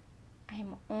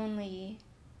 I'm only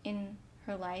in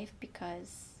her life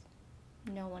because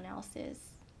no one else is.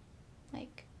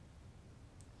 Like,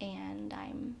 and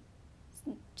I'm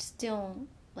still,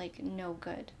 like, no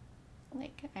good.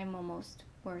 Like, I'm almost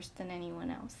worse than anyone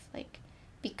else. Like,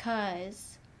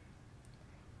 because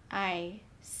I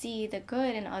see the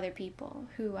good in other people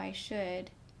who I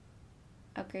should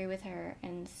agree with her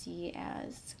and see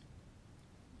as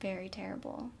very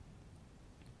terrible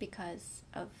because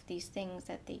of these things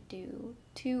that they do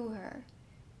to her.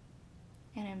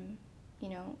 And I'm,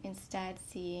 instead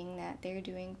seeing that they're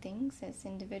doing things as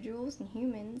individuals and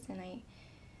humans, and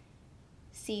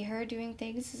see her doing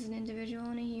things as an individual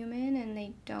and a human, and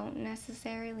they don't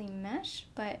necessarily mesh,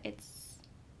 but it's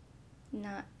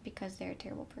not because they're a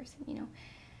terrible person, you know.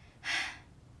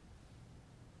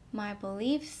 My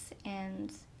beliefs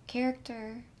and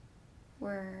character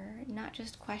were not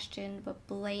just questioned, but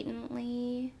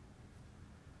blatantly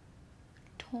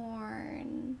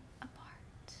torn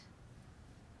apart.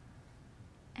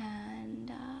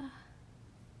 And,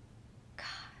 God.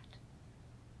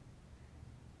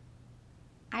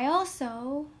 I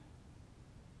also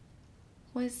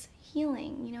was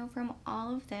healing, you know, from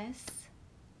all of this.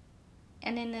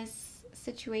 And in this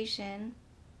situation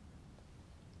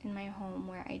in my home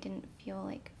where I didn't feel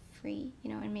like free,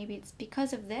 you know, and maybe it's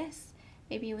because of this.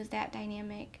 Maybe it was that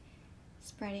dynamic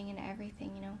spreading into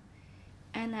everything, you know.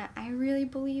 And that I really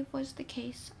believe was the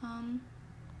case.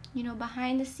 You know,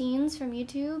 behind the scenes from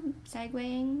YouTube,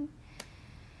 segueing,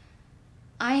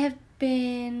 I have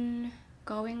been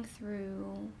going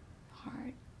through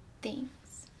hard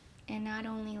things. And not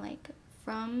only like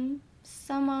from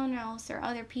someone else or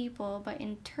other people, but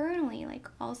internally, like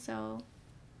also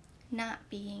not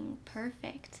being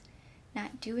perfect,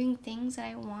 not doing things that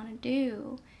I want to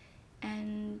do,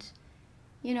 and,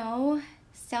 you know,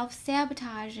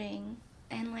 self-sabotaging,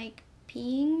 and like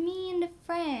being mean to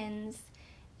friends,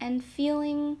 and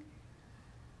feeling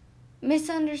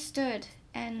misunderstood,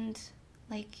 and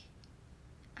like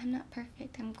I'm not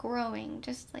perfect, I'm growing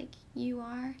just like you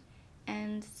are.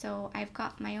 And so I've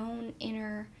got my own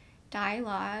inner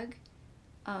dialogue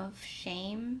of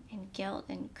shame and guilt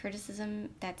and criticism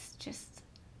that's just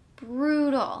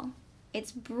brutal.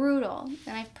 It's brutal,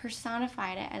 and I've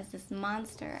personified it as this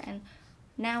monster, and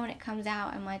now when it comes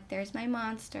out, I'm like, there's my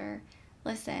monster.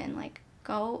 Listen, like,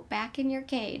 go back in your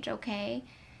cage, okay?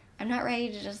 I'm not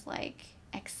ready to just like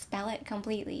expel it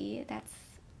completely. That's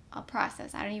a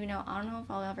process. I don't know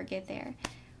if I'll ever get there.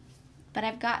 But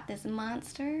I've got this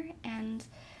monster, and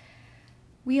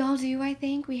we all do, I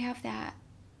think. We have that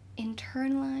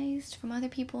internalized from other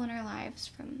people in our lives,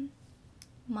 from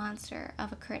monster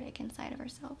of a critic inside of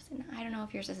ourselves. And I don't know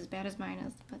if yours is as bad as mine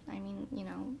is, but I mean, you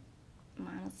know,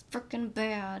 mine is freaking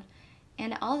bad.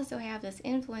 And I also have this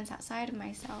influence outside of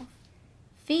myself,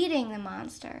 feeding the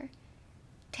monster,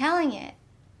 telling it,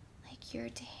 like, you're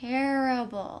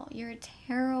terrible, you're a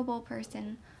terrible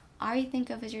person. All you think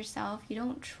of is yourself. You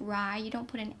don't try, you don't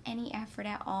put in any effort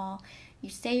at all. You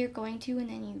say you're going to, and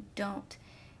then you don't.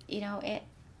 You know, it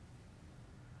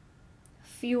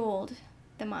fueled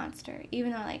the monster,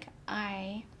 even though like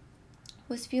I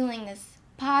was feeling this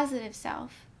positive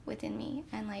self within me,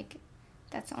 and like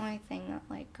that's the only thing that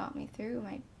like got me through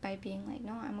by being like,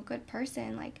 no, I'm a good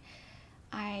person. Like,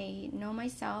 I know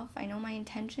myself, I know my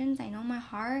intentions, I know my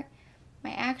heart.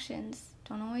 My actions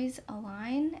don't always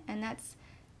align, and that's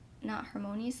not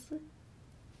harmonious,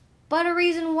 but a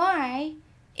reason why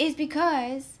is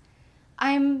because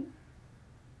I'm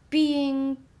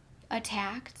being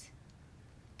attacked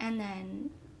and then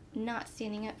not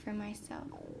standing up for myself,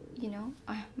 you know.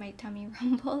 My tummy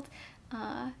rumbled.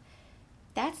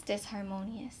 That's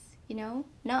disharmonious, you know.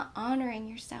 Not honoring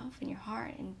yourself and your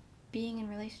heart, and being in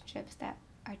relationships that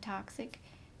are toxic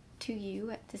to you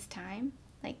at this time,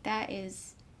 like that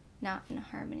is not in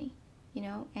harmony, you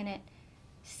know. And it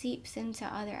seeps into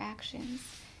other actions.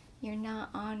 You're not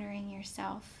honoring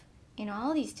yourself in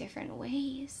all these different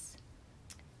ways,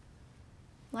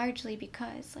 largely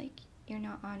because like you're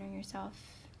not honoring yourself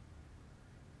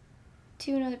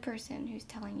to another person who's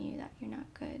telling you that you're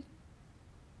not good.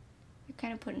 You're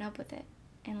kind of putting up with it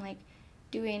and like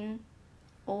doing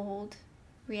old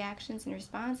reactions and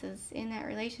responses in that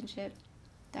relationship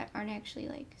that aren't actually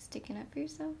like sticking up for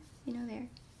yourself, you know.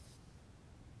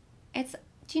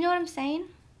 Do you know what I'm saying?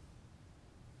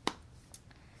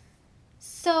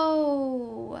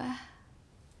 So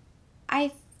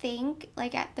I think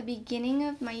like at the beginning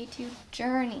of my YouTube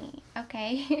journey,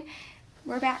 okay,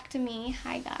 we're back to me.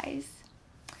 Hi guys.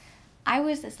 I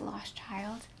was this lost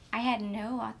child. I had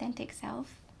no authentic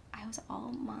self. I was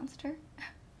all monster.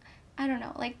 I don't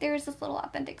know, like there was this little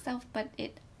authentic self, but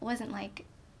it wasn't like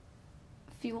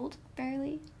fueled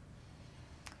barely.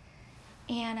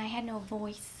 And I had no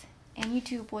voice. And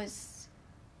YouTube was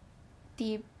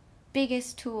the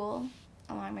biggest tool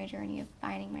along my journey of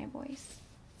finding my voice.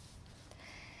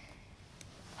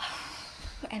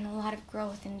 And a lot of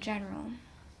growth in general.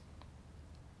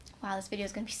 Wow, this video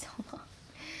is going to be so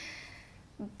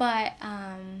long. But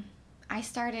I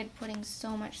started putting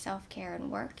so much self-care and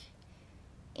work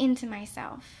into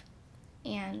myself,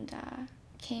 and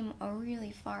came a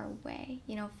really far way.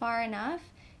 You know, far enough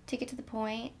to get to the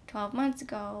point 12 months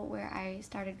ago where I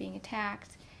started being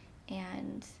attacked,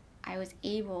 and I was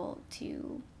able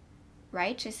to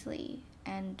righteously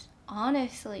and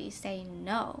honestly say,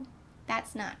 no,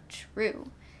 that's not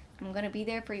true. I'm going to be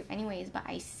there for you anyways, but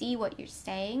I see what you're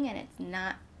saying and it's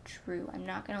not true. I'm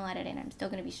not going to let it in. I'm still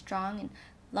going to be strong and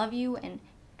love you and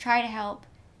try to help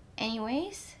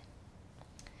anyways.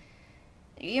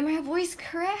 Did you hear my voice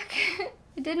crack?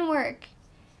 It didn't work.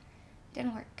 It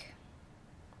didn't work.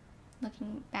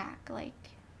 Looking back, like,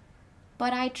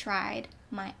 but I tried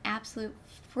my absolute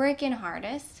freaking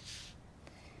hardest.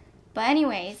 But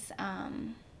anyways,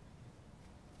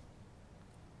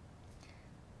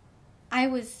 I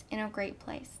was in a great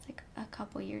place like a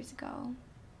couple years ago,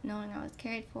 knowing I was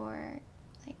cared for,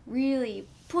 like really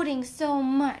putting so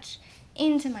much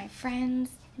into my friends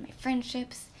and my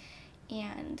friendships.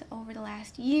 And over the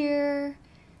last year,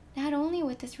 not only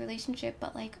with this relationship,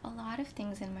 but like a lot of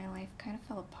things in my life kind of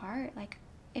fell apart. Like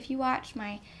if you watch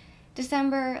my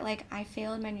December, like I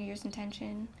failed my New Year's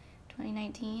intention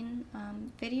 2019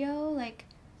 video, like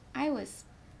I was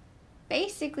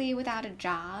basically without a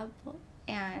job,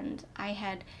 and I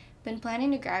had been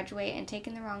planning to graduate and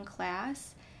taken the wrong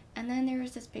class, and then there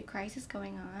was this big crisis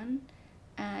going on,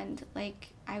 and like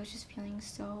I was just feeling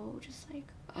so just like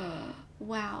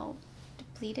wow,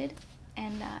 depleted.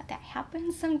 And that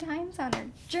happens sometimes on our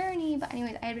journey. But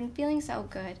anyways, I had been feeling so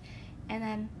good, and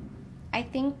then I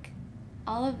think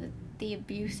all of the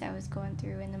abuse I was going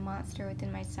through and the monster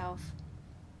within myself,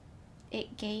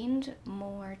 it gained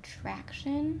more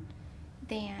traction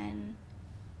than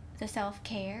the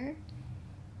self-care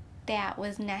that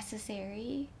was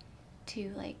necessary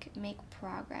to like make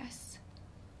progress.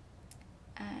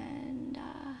 And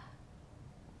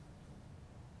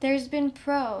there's been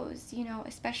pros, you know,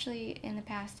 especially in the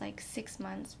past like 6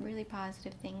 months, really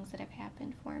positive things that have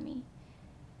happened for me,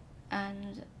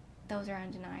 and those are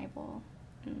undeniable.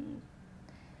 And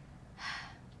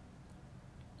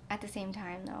at the same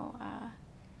time though,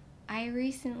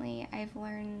 I've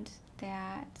learned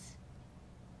that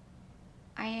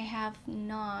I have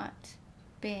not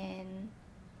been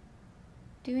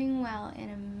doing well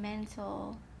in a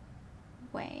mental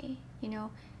way. You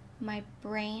know, my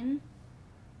brain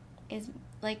is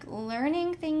like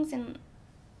learning things, and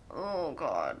oh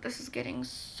god, this is getting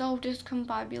so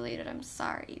discombobulated, I'm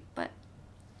sorry, but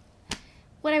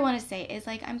what I want to say is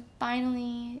like I'm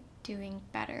finally doing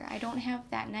better. I don't have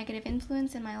that negative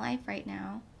influence in my life right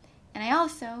now, and I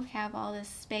also have all this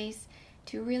space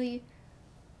to really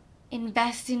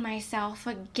invest in myself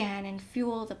again and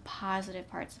fuel the positive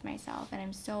parts of myself. And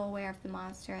I'm so aware of the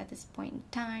monster at this point in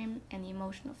time and the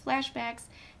emotional flashbacks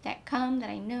that come that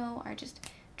I know are just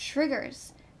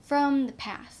triggers from the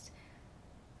past.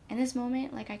 In this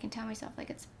moment, like I can tell myself like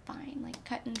it's fine, like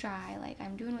cut and dry, like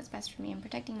I'm doing what's best for me. I'm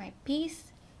protecting my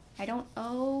peace. I don't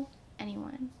owe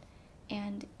anyone.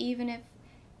 And even if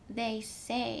they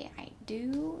say I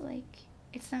do, like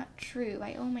it's not true.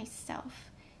 I owe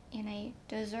myself, and I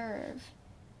deserve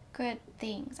good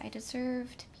things. I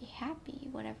deserve to be happy,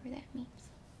 whatever that means.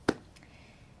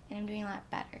 And I'm doing a lot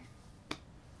better.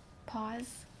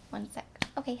 Pause 1 sec.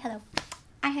 Okay, hello.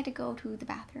 I had to go to the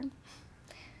bathroom.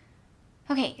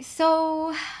 Okay,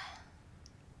 so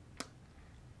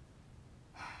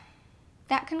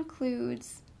that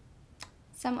concludes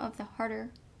some of the harder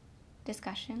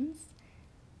discussions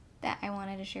that I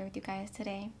wanted to share with you guys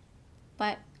today.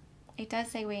 But it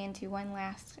does segue into one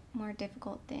last, more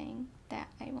difficult thing that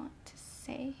I want to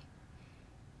say.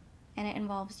 And it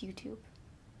involves YouTube.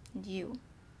 And you.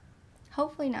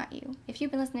 Hopefully not you. If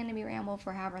you've been listening to me ramble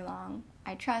for however long,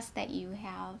 I trust that you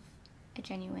have a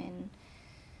genuine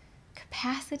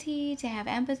capacity to have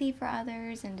empathy for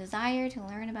others and desire to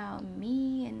learn about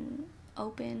me, and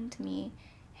open to me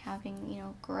having, you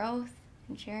know, growth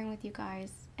and sharing with you guys,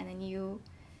 and then you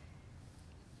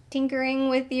tinkering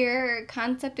with your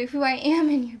concept of who I am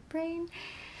in your brain,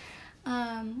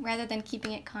 rather than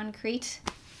keeping it concrete.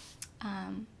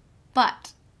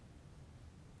 But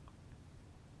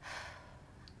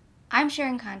I'm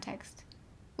sharing context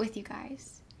with you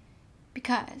guys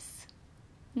because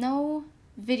no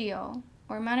video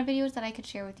or amount of videos that I could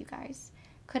share with you guys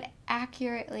could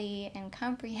accurately and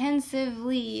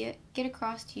comprehensively get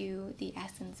across to you the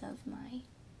essence of my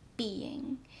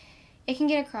being. It can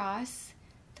get across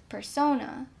the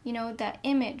persona, you know, the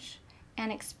image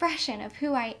and expression of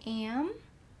who I am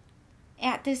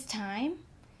at this time,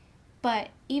 but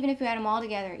even if you had them all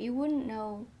together, you wouldn't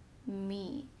know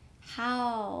me.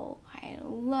 How I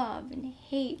love and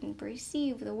hate and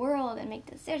perceive the world and make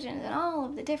decisions and all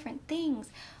of the different things,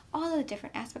 all of the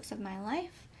different aspects of my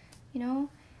life. You know,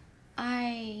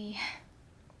 I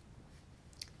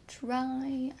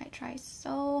try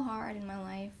so hard in my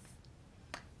life,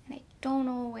 and I don't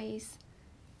always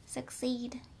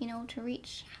succeed, you know, to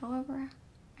reach however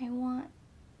I want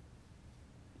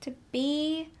to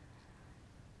be,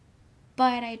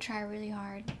 but I try really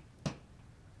hard.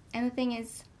 And the thing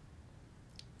is,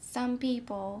 some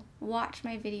people watch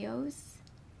my videos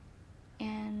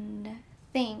and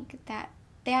think that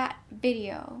that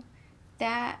video,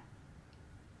 that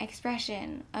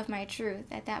expression of my truth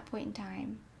at that point in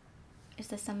time is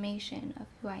the summation of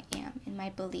who I am and my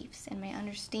beliefs and my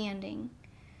understanding.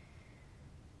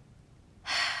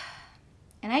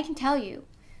 And I can tell you,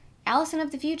 Allisun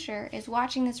of the future is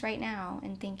watching this right now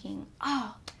and thinking,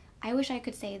 oh, I wish I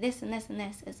could say this and this and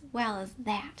this as well as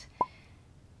that.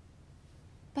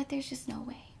 But there's just no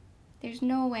way. There's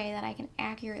no way that I can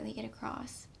accurately get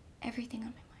across everything on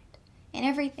my mind and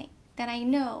everything that I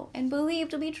know and believe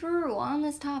to be true on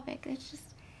this topic. It's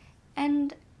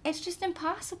just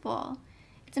impossible.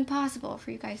 It's impossible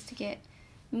for you guys to get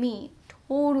me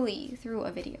totally through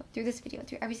a video, through this video,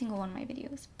 through every single one of my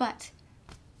videos. But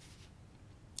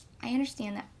I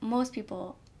understand that most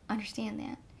people understand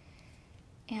that.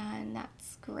 And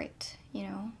that's great, you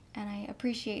know, and I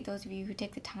appreciate those of you who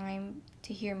take the time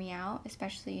to hear me out,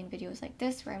 especially in videos like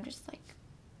this where I'm just like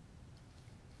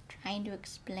trying to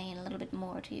explain a little bit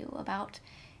more to you about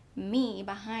me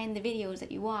behind the videos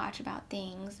that you watch, about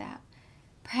things that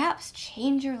perhaps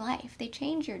change your life. They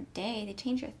change your day, they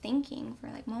change your thinking for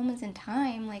like moments in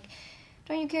time. Like,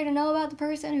 don't you care to know about the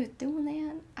person who's doing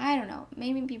that? I don't know,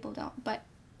 maybe people don't, but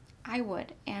I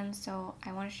would, and so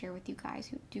I want to share with you guys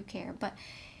who do care. But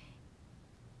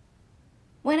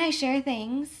when I share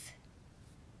things,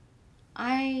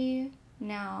 I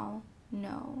now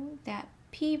know that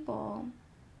people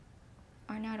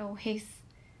are not always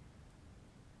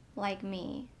like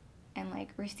me and like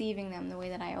receiving them the way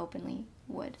that I openly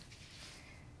would.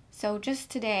 So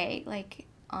just today, like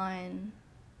on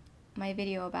my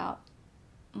video about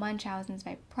Munchausen's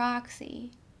by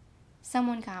proxy,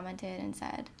 someone commented and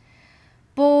said,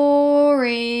 boring,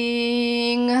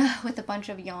 with a bunch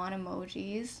of yawn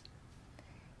emojis.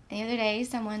 And the other day,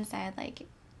 someone said, like,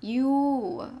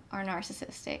 you are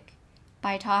narcissistic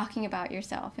by talking about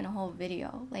yourself in a whole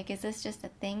video. Like, is this just a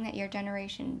thing that your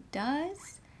generation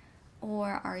does?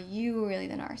 Or are you really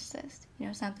the narcissist? You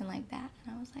know, something like that.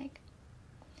 And I was like,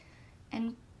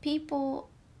 and people,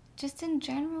 just in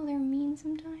general, they're mean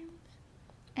sometimes.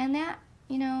 And that,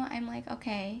 you know, I'm like,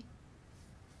 okay,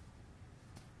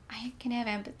 I can have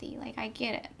empathy, like, I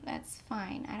get it, that's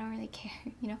fine, I don't really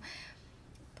care, you know,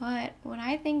 but what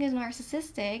I think is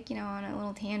narcissistic, you know, on a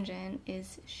little tangent,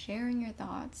 is sharing your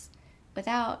thoughts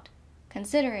without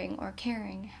considering or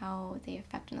caring how they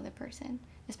affect another person,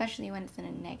 especially when it's in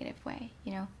a negative way,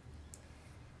 you know.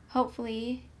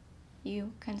 Hopefully,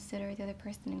 you consider the other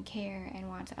person and care and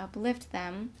want to uplift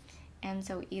them, and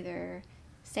so either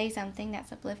say something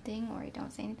that's uplifting or you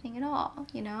don't say anything at all,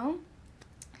 you know.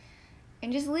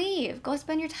 And just leave. Go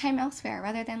spend your time elsewhere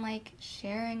rather than like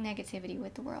sharing negativity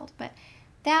with the world. But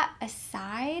that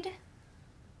aside,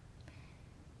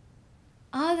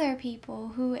 other people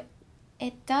who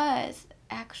it does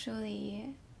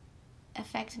actually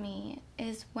affect me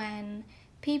is when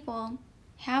people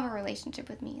have a relationship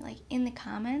with me, like in the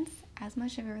comments, as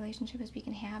much of a relationship as we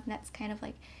can have. And that's kind of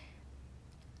like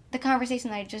the conversation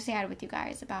that I just had with you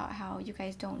guys about how you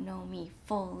guys don't know me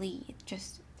fully,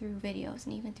 just through videos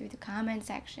and even through the comment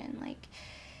section. Like,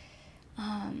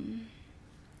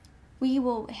 we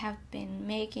will have been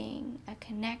making a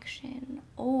connection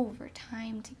over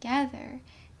time together,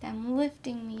 them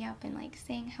lifting me up and like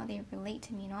saying how they relate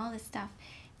to me and all this stuff.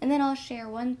 And then I'll share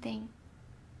one thing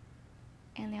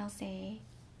and they'll say,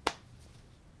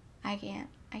 I can't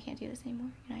do this anymore,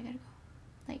 you know, I gotta go.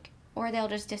 Like, or they'll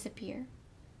just disappear.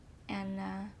 And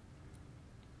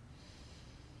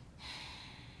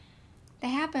that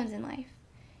happens in life.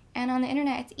 And on the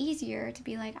internet, it's easier to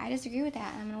be like, I disagree with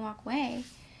that, and I'm gonna walk away.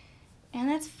 And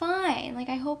that's fine. Like,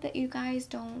 I hope that you guys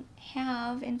don't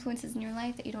have influences in your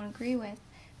life that you don't agree with.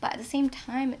 But at the same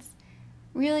time, it's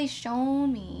really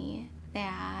shown me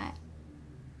that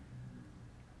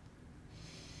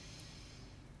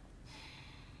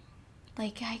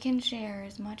like, I can share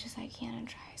as much as I can and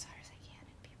try as hard as I can,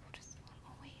 and people just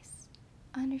won't always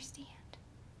understand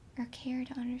or care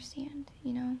to understand,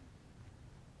 you know?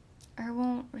 Or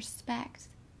won't respect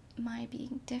my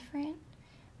being different,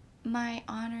 my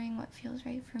honoring what feels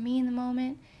right for me in the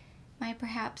moment, my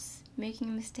perhaps making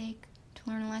a mistake to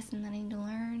learn a lesson that I need to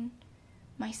learn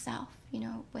myself, you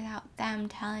know, without them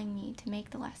telling me to make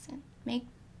the lesson, make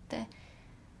the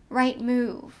right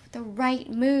move.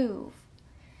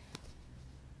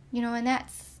 You know, and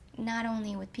that's not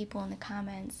only with people in the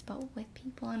comments, but with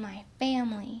people in my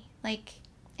family. Like,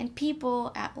 and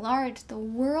people at large, the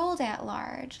world at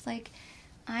large. Like,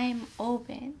 I'm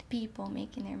open to people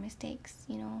making their mistakes,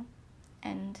 you know,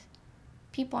 and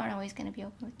people aren't always going to be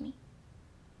open with me,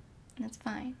 and that's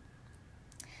fine.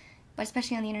 But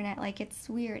especially on the internet, like, it's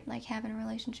weird, like, having a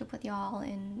relationship with y'all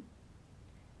and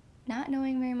not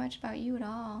knowing very much about you at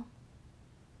all.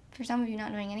 For some of you,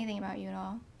 not knowing anything about you at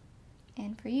all.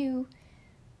 And for you,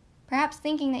 perhaps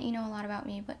thinking that you know a lot about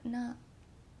me, but not,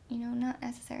 you know, not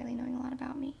necessarily knowing a lot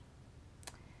about me.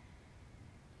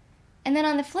 And then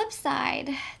on the flip side,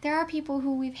 there are people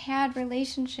who we've had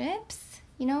relationships,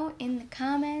 you know, in the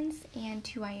comments, and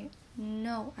who I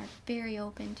know are very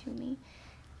open to me.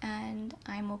 And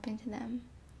I'm open to them.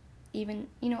 Even,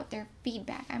 you know, their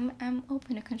feedback. I'm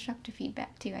open to constructive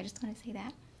feedback too. I just want to say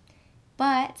that.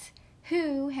 But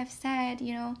who have said,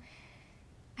 you know,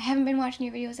 I haven't been watching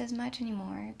your videos as much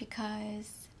anymore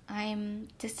because I'm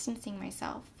distancing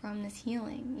myself from this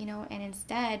healing, you know, and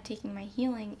instead taking my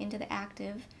healing into the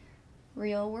active,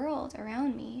 real world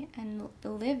around me and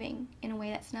living in a way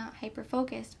that's not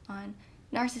hyper-focused on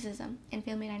narcissism and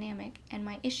family dynamic and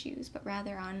my issues, but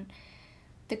rather on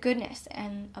the goodness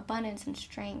and abundance and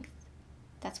strength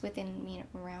that's within me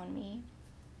and around me.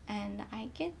 And I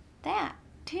get that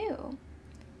too.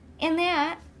 And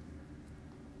that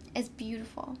is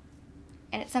beautiful.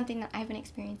 And it's something that I've been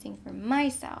experiencing for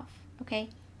myself, okay?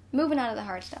 Moving out of the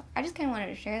hard stuff. I just kind of wanted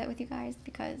to share that with you guys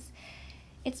because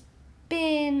it's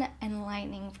been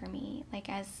enlightening for me, like,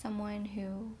 as someone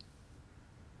who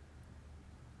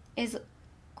is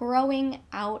growing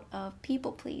out of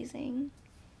people-pleasing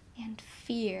and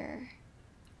fear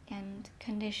and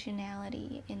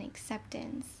conditionality and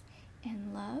acceptance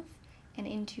and love, and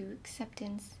into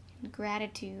acceptance and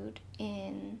gratitude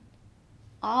in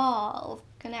all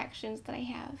connections that I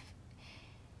have.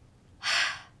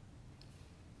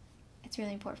 It's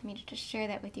really important for me to just share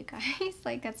that with you guys.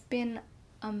 Like, that's been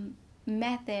a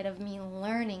method of me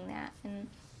learning that, and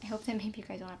I hope that maybe you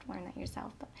guys don't have to learn that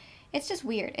yourself, but it's just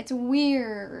weird. It's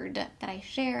weird that I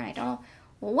share, and I don't know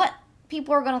what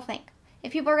people are gonna think.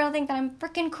 If people are gonna think that I'm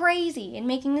freaking crazy in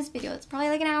making this video, it's probably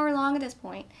like an hour long at this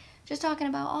point, just talking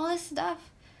about all this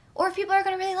stuff, or if people are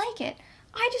gonna really like it,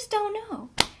 I just don't know.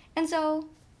 And so,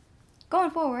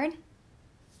 going forward,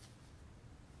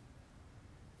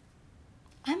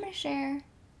 I'm gonna share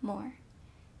more,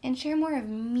 and share more of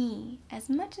me, as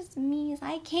much as me as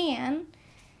I can,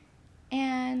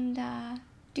 and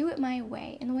do it my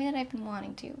way, in the way that I've been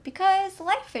wanting to, because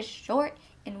life is short,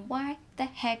 and why the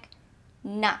heck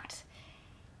not?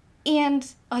 And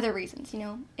other reasons, you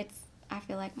know, it's, I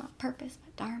feel like, my purpose,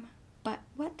 my dharma. But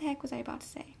what the heck was I about to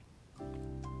say?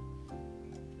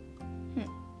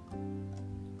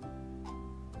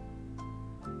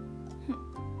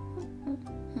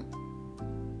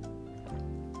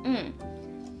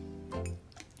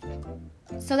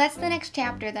 So that's the next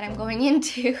chapter that I'm going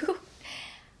into.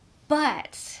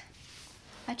 But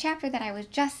a chapter that I was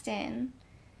just in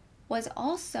was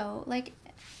also, like,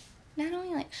 not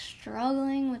only, like,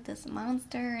 struggling with this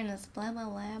monster and this blah blah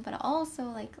blah, but also,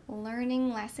 like,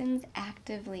 learning lessons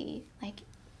actively, like,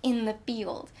 in the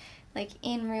field, like,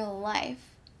 in real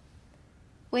life,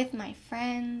 with my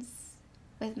friends,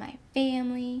 with my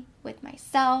family, with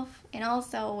myself, and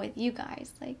also with you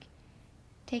guys, like,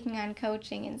 taking on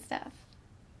coaching and stuff.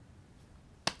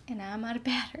 And now I'm out of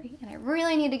battery, and I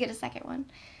really need to get a second one.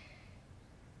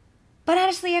 But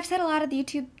honestly, I've said a lot of the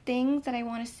YouTube things that I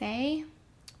want to say.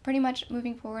 Pretty much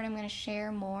moving forward, I'm going to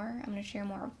share more. I'm going to share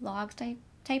more vlogs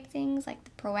type things, like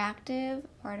the proactive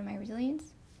part of my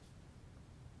resilience.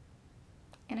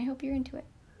 And I hope you're into it.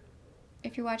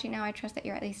 If you're watching now, I trust that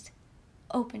you're at least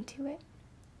open to it.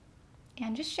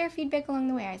 And just share feedback along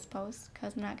the way, I suppose,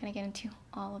 because I'm not going to get into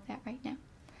all of that right now.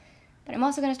 But I'm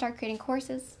also going to start creating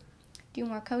courses, do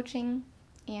more coaching,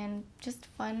 and just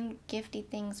fun, gifty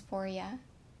things for you.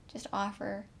 Just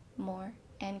offer more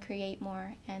and create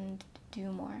more and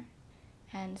do more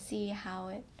and see how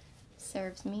it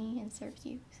serves me and serves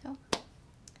you. So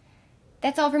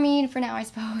that's all for me for now, I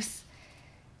suppose.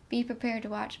 Be prepared to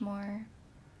watch more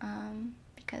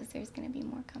because there's going to be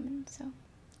more coming. So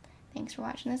thanks for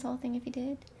watching this whole thing if you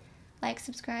did. Like,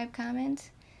 subscribe, comment,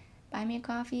 buy me a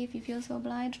coffee if you feel so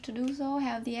obliged to do so,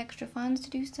 have the extra funds to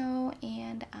do so,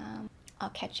 and I'll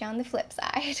catch you on the flip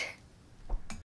side.